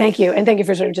 yeah. Thank you. And thank you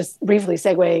for sort of just briefly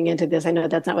segueing into this. I know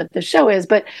that's not what the show is,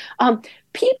 but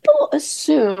people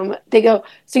assume, they go,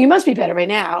 so you must be better right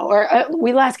now. Or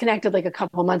we last connected like a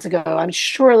couple of months ago. I'm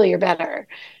surely you're better.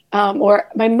 Or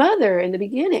my mother in the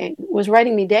beginning was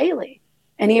writing me daily.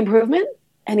 Any improvement?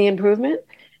 Any improvement?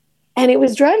 And it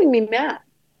was driving me mad.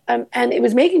 And it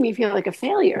was making me feel like a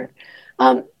failure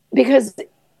because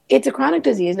it's a chronic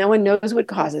disease. No one knows what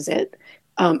causes it.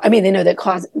 They know that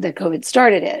COVID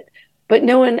started it, but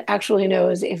no one actually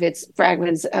knows if it's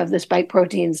fragments of the spike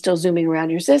protein still zooming around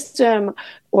your system,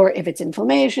 or if it's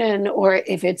inflammation, or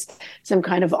if it's some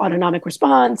kind of autonomic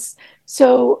response.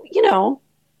 So,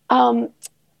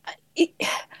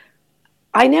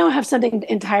 I now have something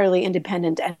entirely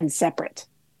independent and separate.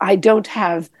 I don't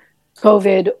have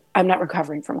COVID. I'm not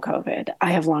recovering from COVID.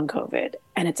 I have long COVID,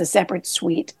 and it's a separate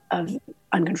suite of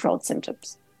uncontrolled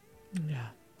symptoms. Yeah.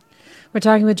 We're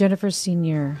talking with Jennifer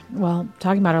Senior. Well,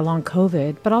 talking about our long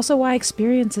COVID, but also why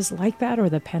experiences like that, or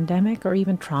the pandemic, or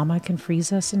even trauma can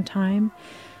freeze us in time.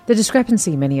 The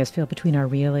discrepancy many of us feel between our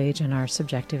real age and our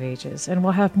subjective ages. And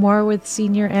we'll have more with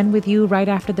Senior and with you right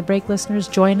after the break. Listeners,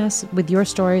 join us with your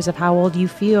stories of how old you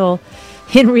feel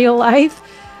in real life,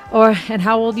 and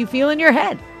how old you feel in your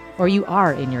head. Or you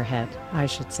are in your head, I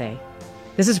should say.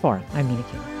 This is Forum. I'm Mina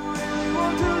Kim.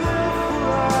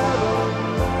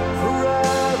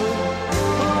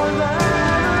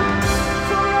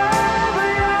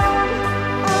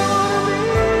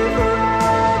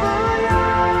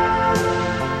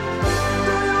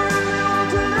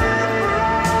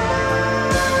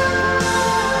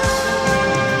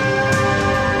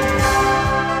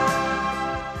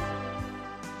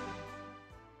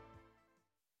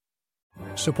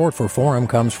 Support for Forum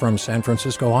comes from San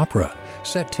Francisco Opera.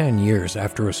 Set 10 years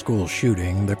after a school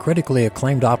shooting, the critically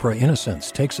acclaimed opera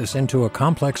Innocence takes us into a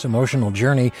complex emotional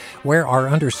journey where our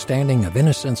understanding of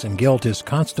innocence and guilt is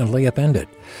constantly upended.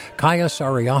 Kaya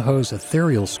Sariaho's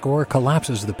ethereal score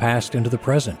collapses the past into the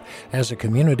present as a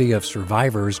community of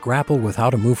survivors grapple with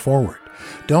how to move forward.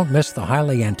 Don't miss the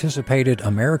highly anticipated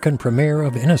American premiere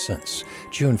of Innocence,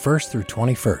 June 1st through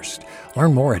 21st.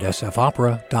 Learn more at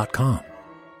sfopera.com.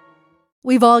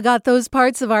 We've all got those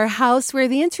parts of our house where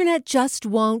the internet just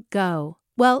won't go.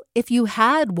 Well, if you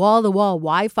had wall-to-wall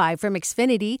Wi-Fi from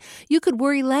Xfinity, you could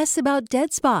worry less about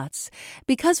dead spots.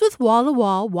 Because with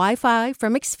wall-to-wall Wi-Fi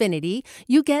from Xfinity,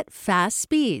 you get fast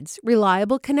speeds,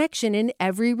 reliable connection in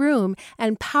every room,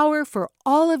 and power for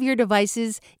all of your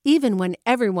devices, even when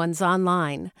everyone's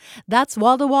online. That's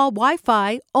wall-to-wall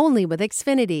Wi-Fi only with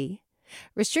Xfinity.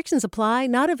 Restrictions apply,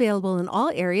 not available in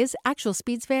all areas. Actual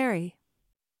speeds vary.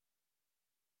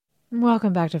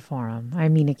 Welcome back to Forum.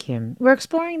 I'm Mina Kim. We're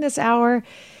exploring this hour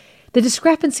the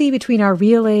discrepancy between our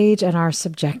real age and our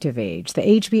subjective age, the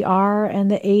age we are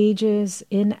and the ages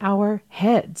in our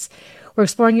heads. We're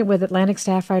exploring it with Atlantic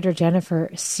staff writer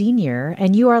Jennifer Senior,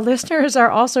 and you, our listeners, are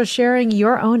also sharing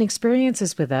your own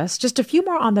experiences with us. Just a few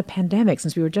more on the pandemic,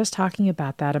 since we were just talking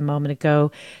about that a moment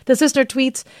ago. This listener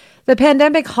tweets, "The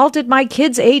pandemic halted my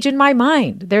kids' age in my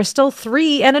mind. They're still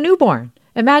 3 and a newborn.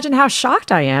 Imagine how shocked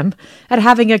I am at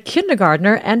having a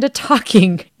kindergartner and a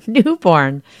talking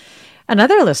newborn."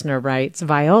 Another listener writes,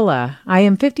 Viola, "I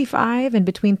am 55 and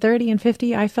between 30 and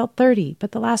 50, I felt 30.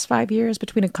 But the last 5 years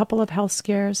between a couple of health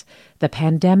scares, the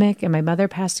pandemic, and my mother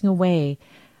passing away,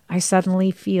 I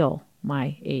suddenly feel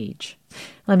my age."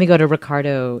 Let me go to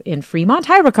Ricardo in Fremont.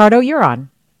 Hi, Ricardo. You're on.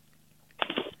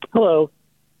 Hello.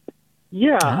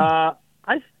 Yeah.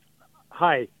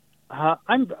 Hi.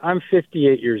 I'm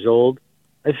 58 years old.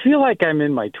 I feel like I'm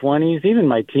in my 20s, even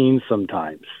my teens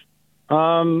sometimes.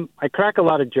 I crack a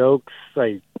lot of jokes.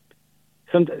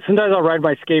 Sometimes I'll ride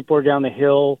my skateboard down the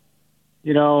hill,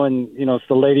 and,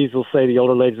 so the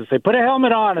older ladies will say, "Put a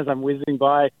helmet on," as I'm whizzing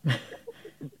by.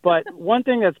 But one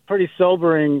thing that's pretty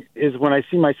sobering is when I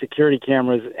see my security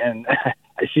cameras and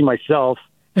I see myself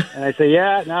and I say,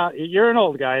 "Yeah, now you're an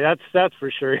old guy. That's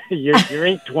for sure. You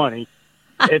ain't 20.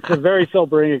 It's a very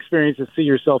sobering experience to see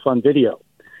yourself on video.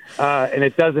 And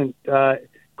it doesn't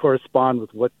correspond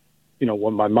with what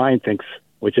my mind thinks,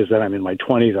 which is that I'm in my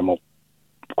 20s. I'm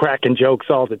cracking jokes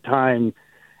all the time.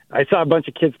 I saw a bunch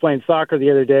of kids playing soccer the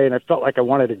other day, and I felt like I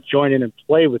wanted to join in and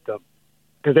play with them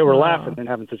because they were laughing and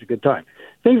having such a good time.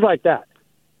 Things like that.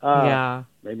 Yeah.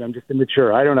 Maybe I'm just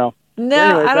immature. I don't know. No,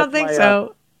 anyways, I don't think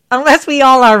so. Unless we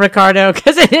all are, Ricardo,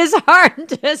 because it is hard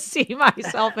to see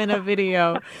myself in a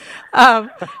video.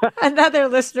 Another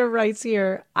listener writes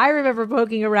here, "I remember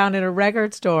poking around in a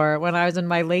record store when I was in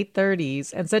my late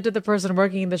 30s and said to the person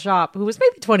working in the shop, who was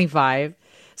maybe 25,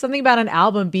 something about an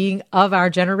album being of our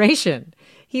generation.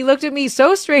 He looked at me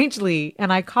so strangely,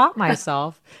 and I caught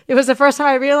myself. It was the first time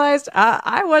I realized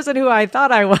I wasn't who I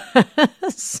thought I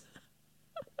was."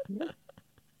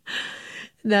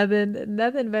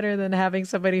 Nothing better than having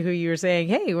somebody who you're saying,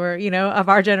 "Hey, we're, of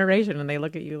our generation," and they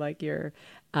look at you like you're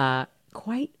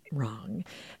quite wrong.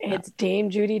 It's Dame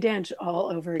Judi Dench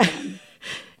all over again.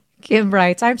 Kim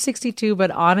writes, "I'm 62, but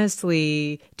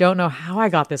honestly don't know how I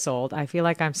got this old. I feel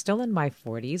like I'm still in my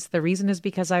 40s. The reason is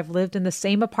because I've lived in the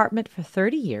same apartment for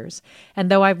 30 years. And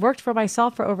though I've worked for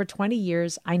myself for over 20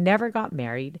 years, I never got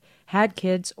married, had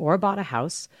kids, or bought a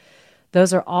house.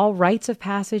 Those are all rites of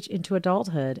passage into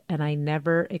adulthood, and I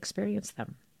never experienced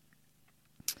them."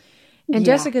 And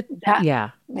Jessica,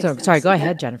 So, sorry, go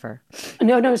ahead, Jennifer.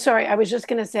 No, sorry. I was just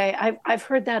going to say, I've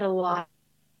heard that a lot,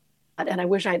 and I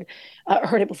wish I'd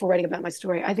heard it before writing about my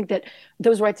story. I think that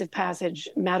those rites of passage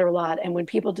matter a lot, and when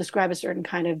people describe a certain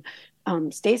kind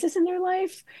of stasis in their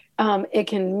life, it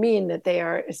can mean that they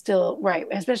are still right,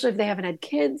 especially if they haven't had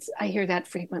kids. I hear that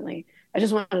frequently. I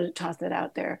just wanted to toss that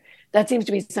out there. That seems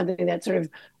to be something that sort of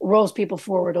rolls people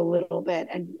forward a little bit.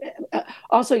 And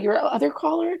also your other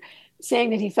caller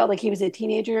saying that he felt like he was a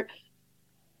teenager.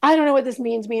 I don't know what this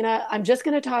means, Mina. I'm just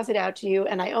going to toss it out to you.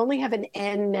 And I only have an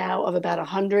N now of about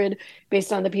 100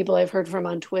 based on the people I've heard from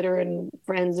on Twitter and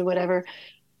friends and whatever.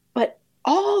 But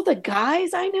all the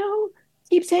guys I know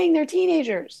keep saying they're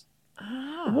teenagers.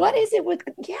 What is it with,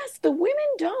 yes, the women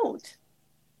don't.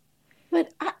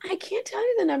 But I can't tell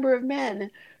you the number of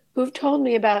men who've told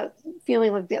me about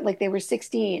feeling like they were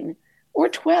 16 or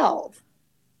 12,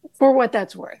 for what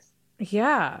that's worth.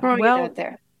 Yeah. Throwing it Well, out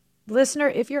there. listener,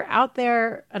 if you're out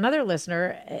there, another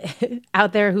listener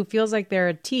out there who feels like they're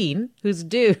a teen, who's a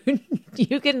dude,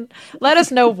 you can let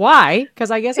us know why.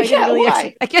 Because I guess I didn't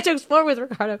really, I get to explore with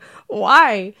Ricardo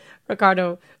why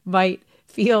Ricardo might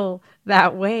feel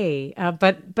that way.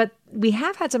 But we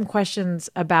have had some questions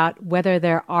about whether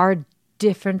there are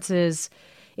differences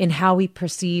in how we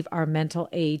perceive our mental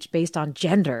age based on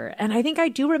gender. And I think I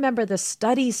do remember the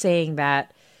study saying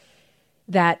that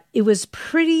it was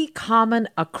pretty common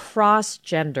across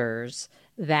genders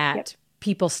that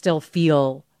people still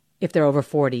feel, if they're over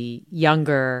 40,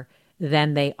 younger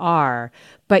than they are.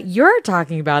 But you're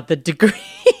talking about the degree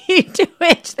to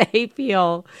which they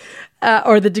feel,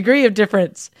 or the degree of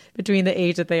difference between the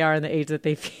age that they are and the age that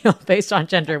they feel based on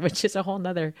gender, which is a whole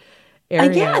nother area.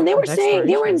 Again, they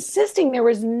were insisting there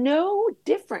was no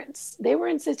difference. They were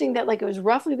insisting that like it was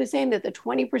roughly the same, that the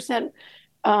 20%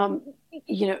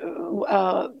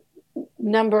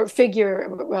 number figure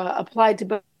applied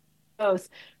to both.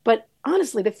 But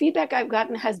honestly, the feedback I've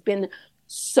gotten has been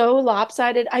so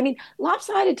lopsided. I mean,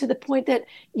 lopsided to the point that,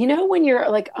 when you're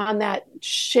like on that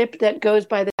ship that goes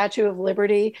by the Statue of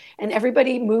Liberty and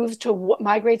everybody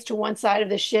migrates to one side of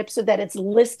the ship so that it's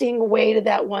listing way to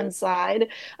that one side.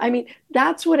 I mean,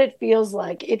 that's what it feels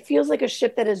like. It feels like a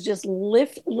ship that is just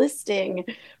listing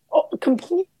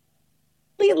completely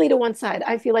to one side.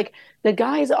 I feel like the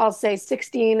guys all say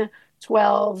 16,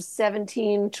 12,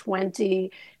 17,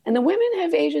 20, and the women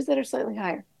have ages that are slightly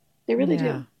higher. They really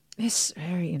do. It's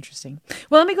very interesting.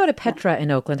 Well, let me go to Petra in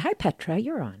Oakland. Hi, Petra.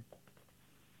 You're on.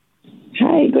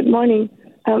 Hi, good morning.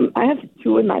 I have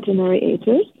two imaginary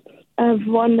ages. I have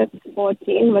one that's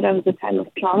 14, but that was a time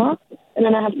of trauma. And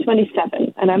then I have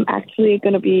 27, and I'm actually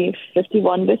going to be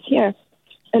 51 this year.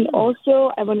 And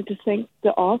also, I wanted to thank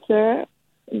the author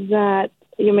that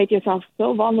you made yourself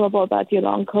so vulnerable about your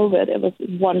long COVID. It was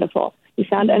wonderful. You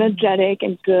sound energetic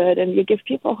and good, and you give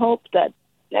people hope that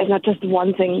there's not just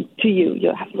one thing to you.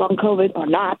 You have long COVID or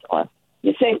not, or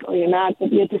you're sick or you're not,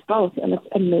 but you're just both, and it's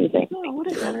amazing. Oh,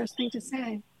 what a generous thing to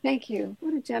say. Thank you.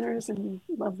 What a generous and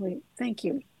lovely. Thank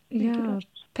you. Thank you.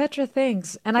 Petra,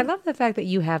 thanks. And I love the fact that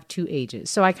you have two ages.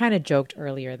 So I kind of joked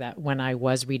earlier that when I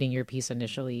was reading your piece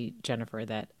initially, Jennifer,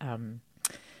 that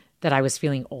I was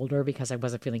feeling older because I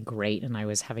wasn't feeling great and I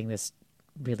was having this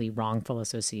really wrongful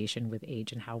association with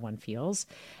age and how one feels.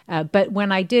 But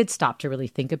when I did stop to really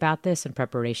think about this in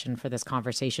preparation for this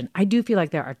conversation, I do feel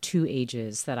like there are two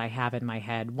ages that I have in my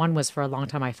head. One was, for a long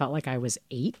time, I felt like I was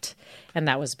 8, and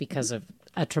that was because of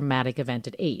a traumatic event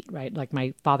at 8, right? Like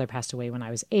my father passed away when I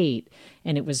was 8,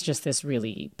 and it was just this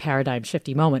really paradigm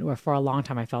shifty moment where for a long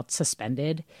time I felt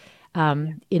suspended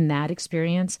in that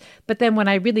experience. But then when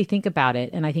I really think about it,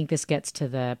 and I think this gets to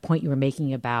the point you were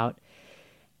making about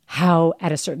how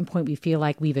at a certain point we feel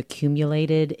like we've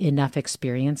accumulated enough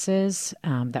experiences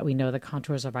that we know the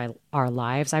contours of our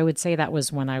lives. I would say that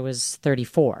was when I was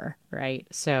 34, right?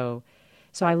 So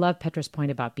I love Petra's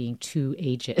point about being two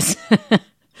ages.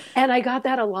 And I got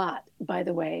that a lot, by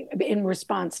the way, in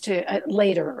response to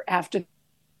later after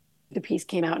the piece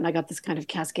came out, and I got this kind of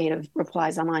cascade of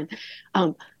replies online.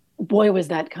 Boy, was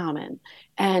that common.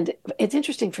 And it's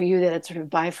interesting for you that it sort of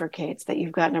bifurcates, that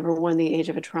you've got, number one, the age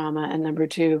of a trauma, and number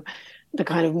two, the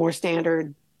kind of more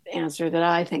standard answer that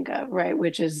I think of, right?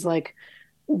 Which is like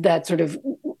that sort of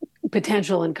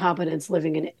potential incompetence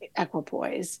living in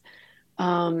equipoise.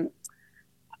 I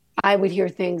would hear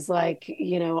things like,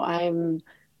 I'm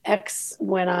X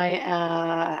when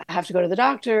I have to go to the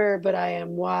doctor, but I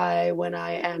am Y when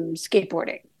I am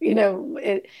skateboarding,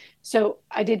 so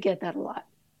I did get that a lot.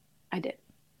 I did.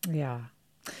 Yeah.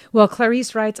 Well,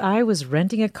 Clarice writes, I was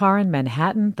renting a car in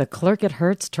Manhattan. The clerk at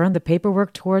Hertz turned the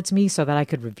paperwork towards me so that I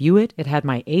could review it. It had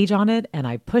my age on it, and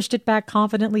I pushed it back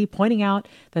confidently, pointing out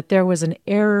that there was an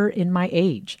error in my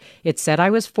age. It said I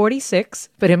was 46,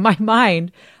 but in my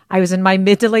mind, I was in my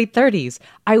mid to late 30s.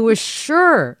 I was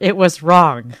sure it was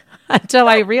wrong until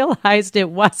I realized it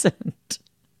wasn't.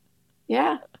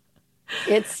 Yeah.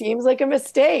 It seems like a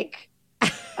mistake.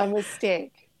 A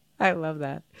mistake. I love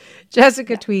that.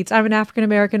 Jessica tweets, I'm an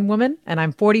African-American woman and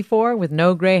I'm 44 with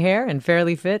no gray hair and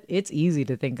fairly fit. It's easy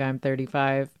to think I'm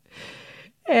 35.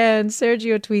 And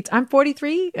Sergio tweets, I'm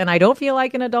 43 and I don't feel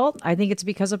like an adult. I think it's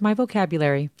because of my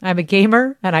vocabulary. I'm a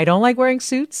gamer and I don't like wearing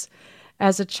suits.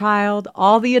 As a child,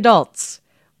 all the adults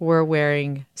were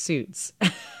wearing suits.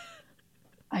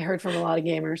 I heard from a lot of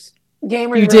gamers.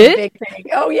 Gamers you are did? a big thing.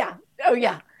 Oh,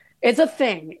 yeah. It's a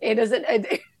thing. It is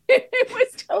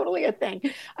really a thing.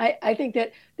 I think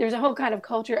that there's a whole kind of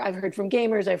culture. I've heard from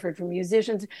gamers, I've heard from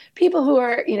musicians, people who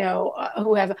are,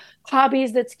 who have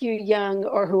hobbies that skew young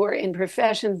or who are in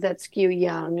professions that skew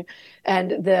young.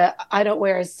 And I don't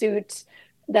wear a suit,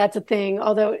 that's a thing.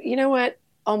 Although, you know what?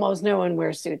 Almost no one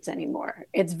wears suits anymore.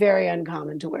 It's very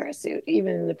uncommon to wear a suit,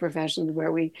 even in the professions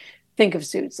where we think of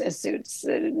suits as suits,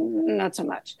 not so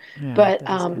much. Yeah,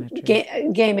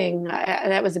 but gaming,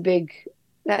 that was a big,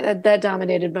 that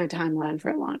dominated my timeline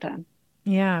for a long time.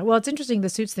 Yeah, well, it's interesting, the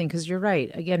suits thing, because you're right.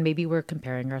 Again, maybe we're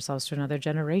comparing ourselves to another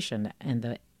generation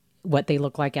and what they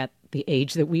look like at the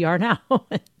age that we are now,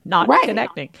 not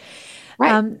connecting.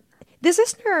 Right. This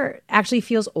listener actually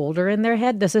feels older in their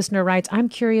head. This listener writes, I'm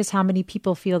curious how many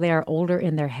people feel they are older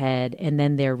in their head and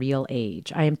then their real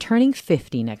age. I am turning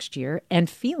 50 next year and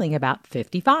feeling about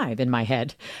 55 in my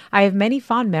head. I have many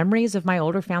fond memories of my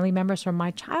older family members from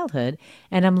my childhood,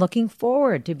 and I'm looking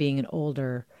forward to being an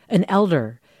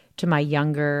elder to my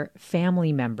younger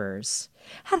family members.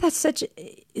 That's such.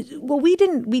 Well,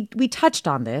 we touched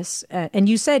on this, and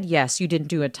you said, yes, you didn't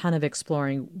do a ton of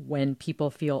exploring when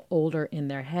people feel older in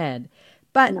their head.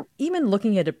 But even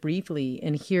looking at it briefly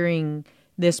and hearing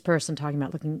this person talking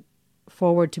about looking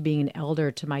forward to being an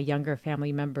elder to my younger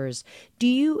family members, do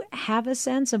you have a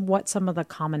sense of what some of the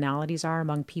commonalities are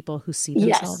among people who see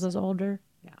themselves as older?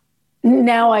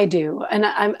 Now I do. And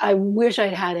I wish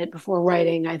I'd had it before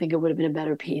writing. I think it would have been a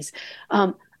better piece.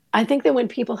 I think that when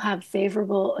people have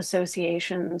favorable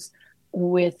associations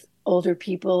with older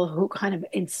people who kind of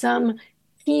in some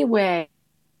key way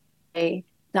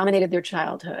dominated their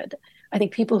childhood, I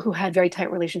think people who had very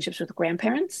tight relationships with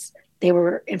grandparents, they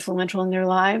were influential in their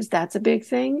lives. That's a big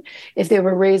thing. If they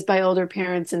were raised by older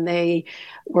parents and they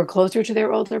were closer to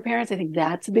their older parents, I think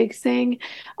that's a big thing.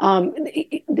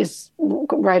 This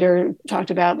writer talked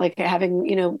about like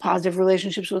having, positive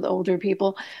relationships with older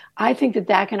people. I think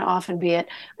that can often be it.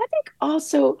 I think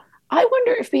also, I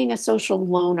wonder if being a social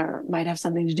loner might have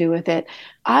something to do with it.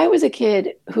 I was a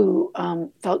kid who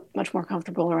felt much more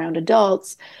comfortable around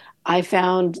adults. I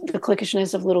found the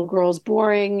cliquishness of little girls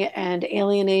boring and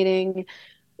alienating.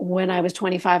 When I was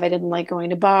 25, I didn't like going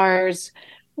to bars.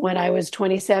 When I was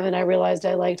 27, I realized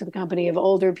I liked the company of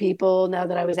older people now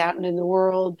that I was out and in the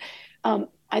world.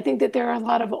 I think that there are a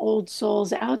lot of old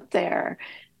souls out there,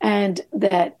 and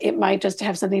that it might just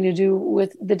have something to do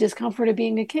with the discomfort of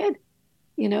being a kid,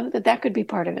 that could be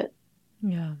part of it.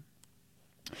 Yeah.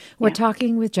 We're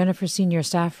talking with Jennifer Senior,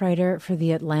 staff writer for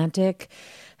The Atlantic.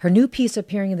 Her new piece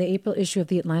appearing in the April issue of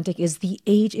The Atlantic is The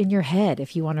Age in Your Head,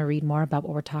 if you want to read more about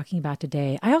what we're talking about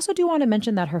today. I also do want to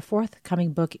mention that her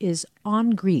forthcoming book is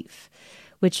On Grief,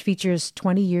 which features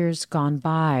 20 Years Gone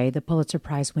By, the Pulitzer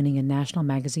Prize-winning and National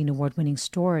Magazine Award-winning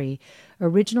story,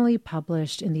 originally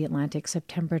published in The Atlantic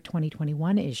September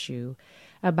 2021 issue,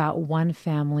 about one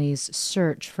family's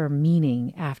search for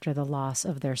meaning after the loss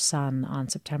of their son on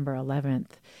September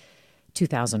 11th.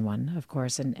 2001, of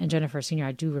course. And Jennifer Senior,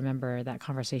 I do remember that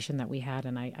conversation that we had,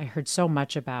 and I heard so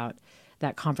much about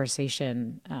that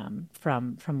conversation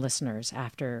from listeners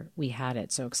after we had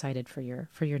it. So excited for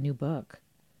your new book.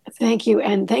 Thank you.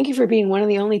 And thank you for being one of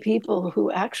the only people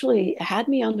who actually had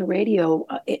me on the radio.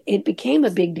 It became a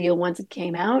big deal once it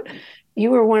came out. You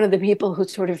were one of the people who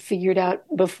sort of figured out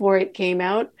before it came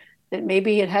out that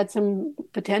maybe it had some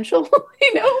potential,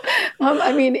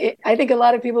 I think a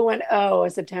lot of people went, a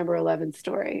September 11th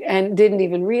story, and didn't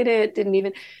even read it,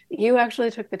 you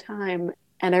actually took the time.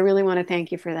 And I really want to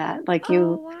thank you for that. That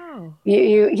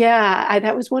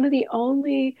was one of the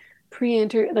only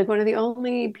one of the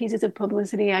only pieces of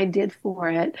publicity I did for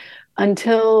it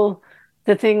until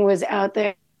the thing was out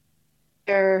there.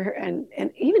 And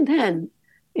even then,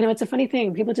 it's a funny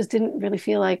thing. People just didn't really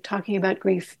feel like talking about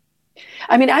grief.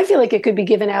 I feel like it could be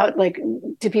given out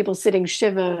to people sitting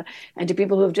Shiva and to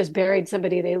people who have just buried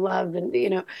somebody they love and,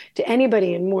 to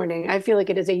anybody in mourning. I feel like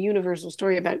it is a universal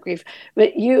story about grief.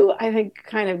 But you, I think,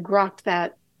 kind of grokked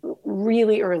that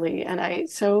really early. And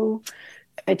it's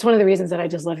one of the reasons that I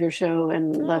just love your show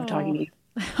and love talking to you.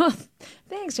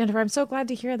 Thanks, Jennifer. I'm so glad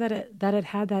to hear that it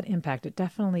had that impact. It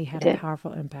definitely had a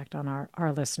powerful impact on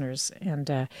our listeners.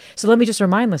 And so let me just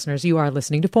remind listeners, you are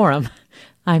listening to Forum.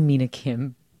 I'm Mina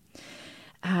Kim.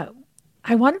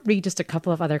 I want to read just a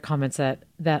couple of other comments that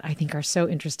I think are so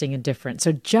interesting and different.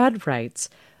 So Judd writes,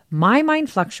 my mind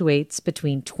fluctuates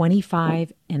between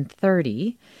 25 and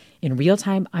 30. In real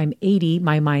time, I'm 80,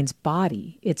 my mind's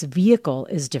body. Its vehicle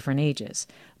is different ages.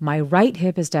 My right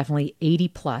hip is definitely 80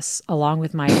 plus, along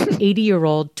with my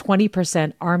 80-year-old,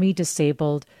 20% Army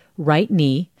disabled right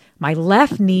knee. My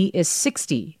left knee is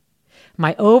 60.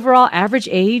 My overall average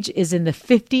age is in the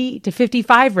 50 to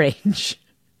 55 range.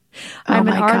 I'm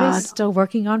an my artist God. still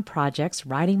working on projects,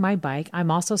 riding my bike.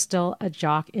 I'm also still a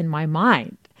jock in my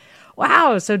mind.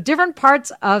 Wow. So different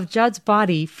parts of Judd's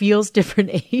body feels different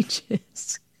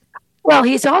ages. Well,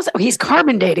 he's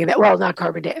carbon dating that. Well, not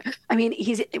carbon dating. I mean,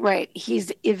 he's right.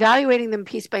 He's evaluating them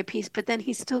piece by piece, but then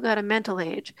he's still got a mental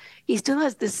age. He still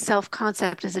has this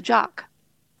self-concept as a jock.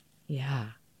 Yeah.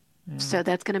 So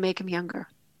that's going to make him younger.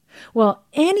 Well,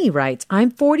 Annie writes,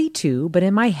 I'm 42, but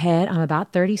in my head, I'm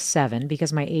about 37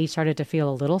 because my age started to feel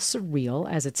a little surreal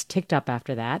as it's ticked up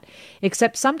after that.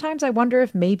 Except sometimes I wonder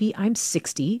if maybe I'm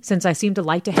 60 since I seem to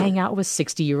like to hang out with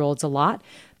 60-year-olds a lot.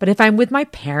 But if I'm with my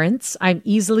parents, I'm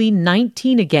easily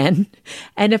 19 again.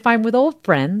 And if I'm with old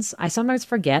friends, I sometimes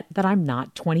forget that I'm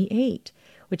not 28,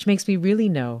 which makes me really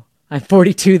know I'm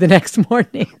 42 the next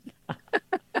morning.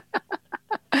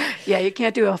 Yeah, you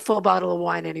can't do a full bottle of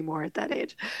wine anymore at that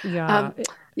age. Yeah.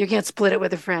 You can't split it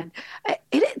with a friend.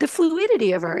 The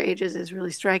fluidity of our ages is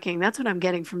really striking. That's what I'm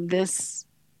getting from this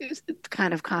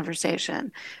kind of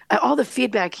conversation. All the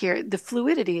feedback here, the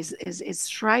fluidity is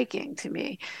striking to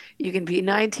me. You can be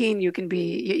 19,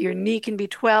 your knee can be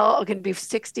 12, can be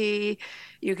 60,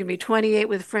 you can be 28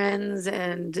 with friends.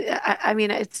 And I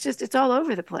mean, it's all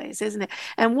over the place, isn't it?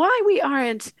 And why we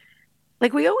aren't,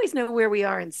 like, we always know where we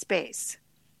are in space.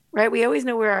 Right? We always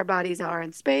know where our bodies are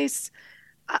in space.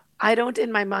 I don't,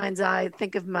 in my mind's eye,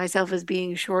 think of myself as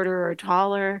being shorter or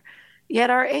taller. Yet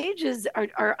our ages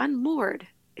are unmoored.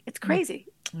 It's crazy.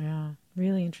 Yeah,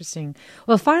 really interesting.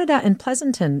 Well, Farida in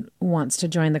Pleasanton wants to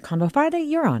join the convo. Farida,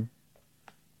 you're on.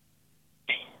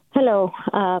 Hello.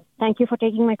 Thank you for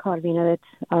taking my call, Veena.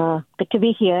 It's good to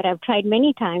be here. I've tried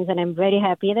many times, and I'm very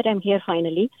happy that I'm here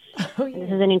finally. Oh, yeah. This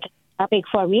is an interesting topic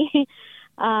for me.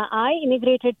 I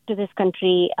immigrated to this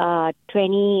country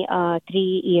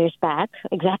 23 years back,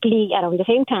 exactly around the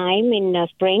same time in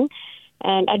spring.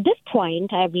 And at this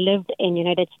point, I've lived in the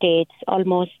United States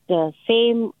almost the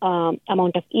same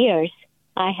amount of years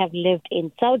I have lived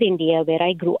in South India, where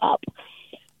I grew up.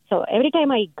 So every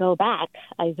time I go back,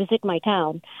 I visit my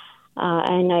town,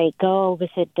 and I go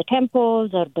visit the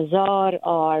temples or bazaar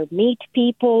or meet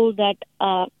people that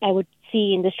I would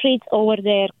see in the streets over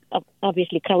there,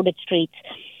 obviously crowded streets.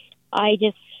 I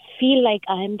just feel like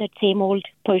I'm that same old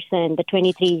person, the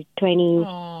 23, 20,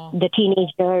 the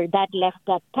teenager that left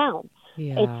that town.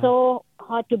 Yeah. It's so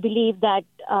hard to believe that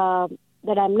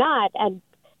that I'm not. And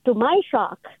to my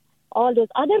shock, all those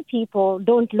other people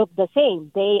don't look the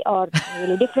same. They are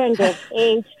really different. They're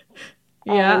aged.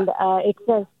 Yeah. And it's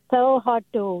just so hard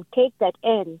to take that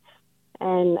in.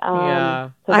 And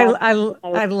yeah, so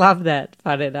I love that,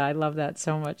 Farida. I love that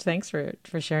so much. Thanks for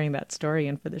sharing that story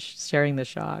and for sharing the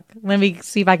shock. Let me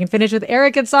see if I can finish with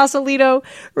Eric and Sausalito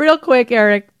real quick.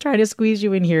 Eric, try to squeeze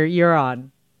you in here. You're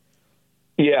on.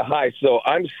 Yeah, hi. So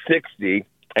I'm 60,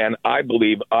 and I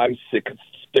believe I'm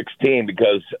 16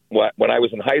 because when I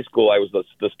was in high school, I was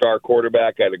the star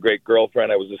quarterback. I had a great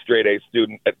girlfriend. I was a straight A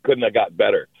student. It couldn't have got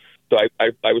better. So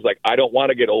I was like, I don't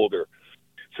want to get older.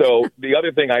 So the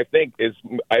other thing I think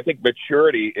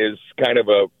maturity is kind of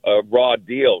a raw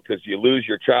deal because you lose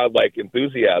your childlike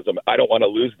enthusiasm. I don't want to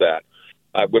lose that.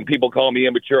 When people call me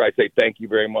immature, I say thank you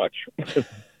very much.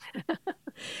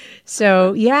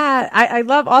 So, yeah, I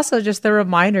love also just the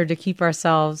reminder to keep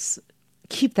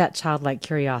that childlike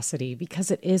curiosity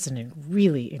because it is a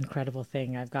really incredible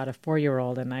thing. I've got a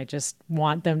 4-year-old and I just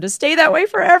want them to stay that way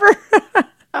forever.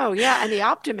 Oh, yeah. And the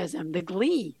optimism, the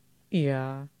glee.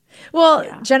 Yeah. Well,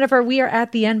 yeah. Jennifer, we are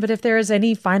at the end, but if there is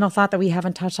any final thought that we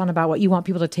haven't touched on about what you want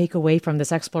people to take away from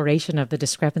this exploration of the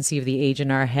discrepancy of the age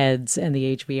in our heads and the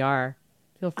age we are,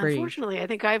 feel free. Unfortunately, I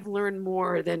think I've learned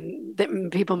more than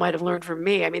people might have learned from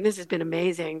me. I mean, this has been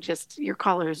amazing. Just your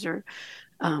callers are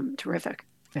terrific.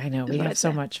 I know. We have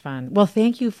so much fun. Well,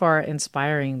 thank you for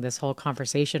inspiring this whole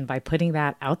conversation by putting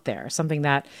that out there. Something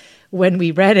that when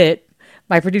we read it,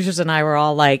 my producers and I were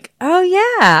all like, oh,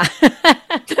 yeah.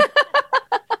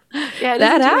 Yeah,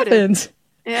 that happened.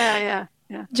 Yeah.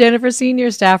 Jennifer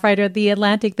Senior, staff writer at The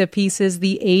Atlantic. The piece is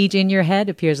The Age in Your Head,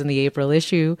 appears in the April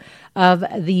issue of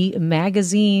the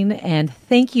magazine. And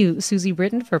thank you, Susie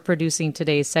Britton, for producing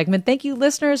today's segment. Thank you,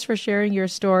 listeners, for sharing your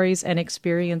stories and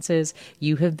experiences.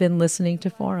 You have been listening to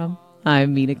Forum.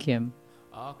 I'm Mina Kim.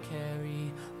 I'll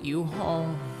carry you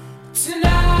home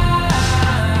tonight.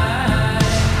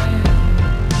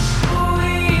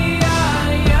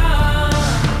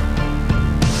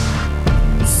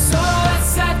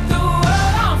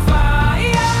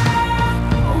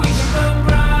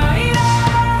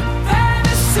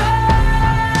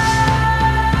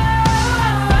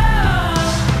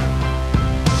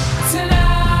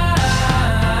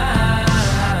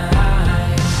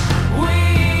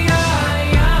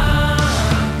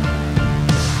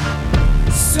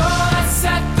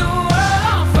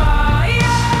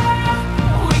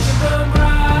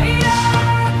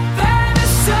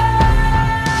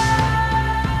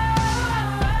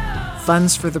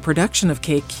 Funds for the production of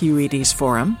KQED's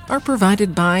Forum are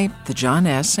provided by the John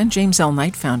S. and James L.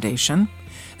 Knight Foundation,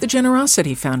 the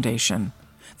Generosity Foundation,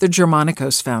 the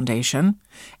Germanicos Foundation,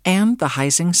 and the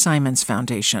Heising Simons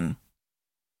Foundation.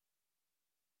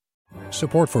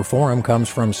 Support for Forum comes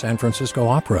from San Francisco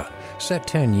Opera. Set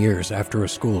 10 years after a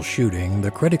school shooting,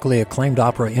 the critically acclaimed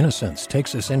opera Innocence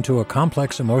takes us into a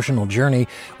complex emotional journey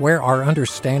where our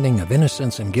understanding of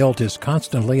innocence and guilt is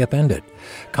constantly upended.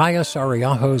 Kaya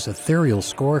Sariaho's ethereal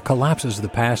score collapses the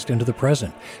past into the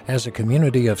present as a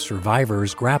community of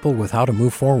survivors grapple with how to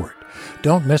move forward.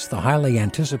 Don't miss the highly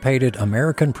anticipated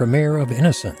American premiere of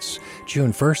Innocence,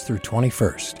 June 1st through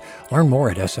 21st. Learn more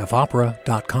at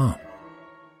sfopera.com.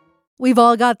 We've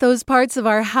all got those parts of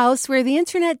our house where the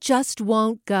internet just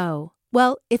won't go.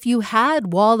 Well, if you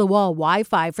had wall-to-wall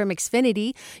Wi-Fi from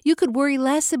Xfinity, you could worry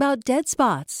less about dead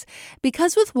spots.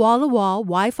 Because with wall-to-wall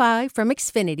Wi-Fi from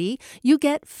Xfinity, you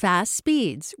get fast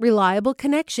speeds, reliable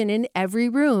connection in every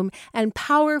room, and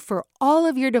power for all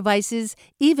of your devices,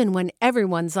 even when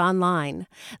everyone's online.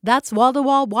 That's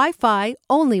wall-to-wall Wi-Fi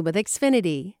only with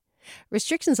Xfinity.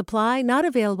 Restrictions apply, not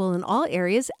available in all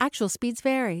areas. Actual speeds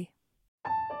vary.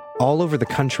 All over the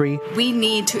country, we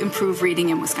need to improve reading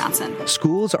in Wisconsin.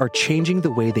 Schools are changing the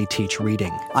way they teach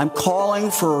reading. I'm calling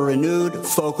for a renewed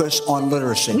focus on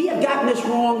literacy. We have gotten this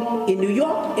wrong in New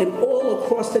York and all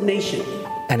across the nation.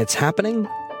 And it's happening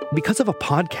because of a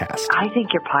podcast. I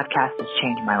think your podcast has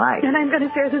changed my life. And I'm going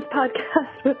to share this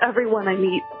podcast with everyone I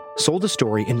meet. Sold a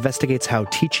Story investigates how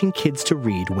teaching kids to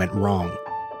read went wrong.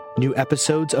 New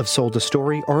episodes of Sold a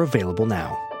Story are available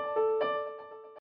now.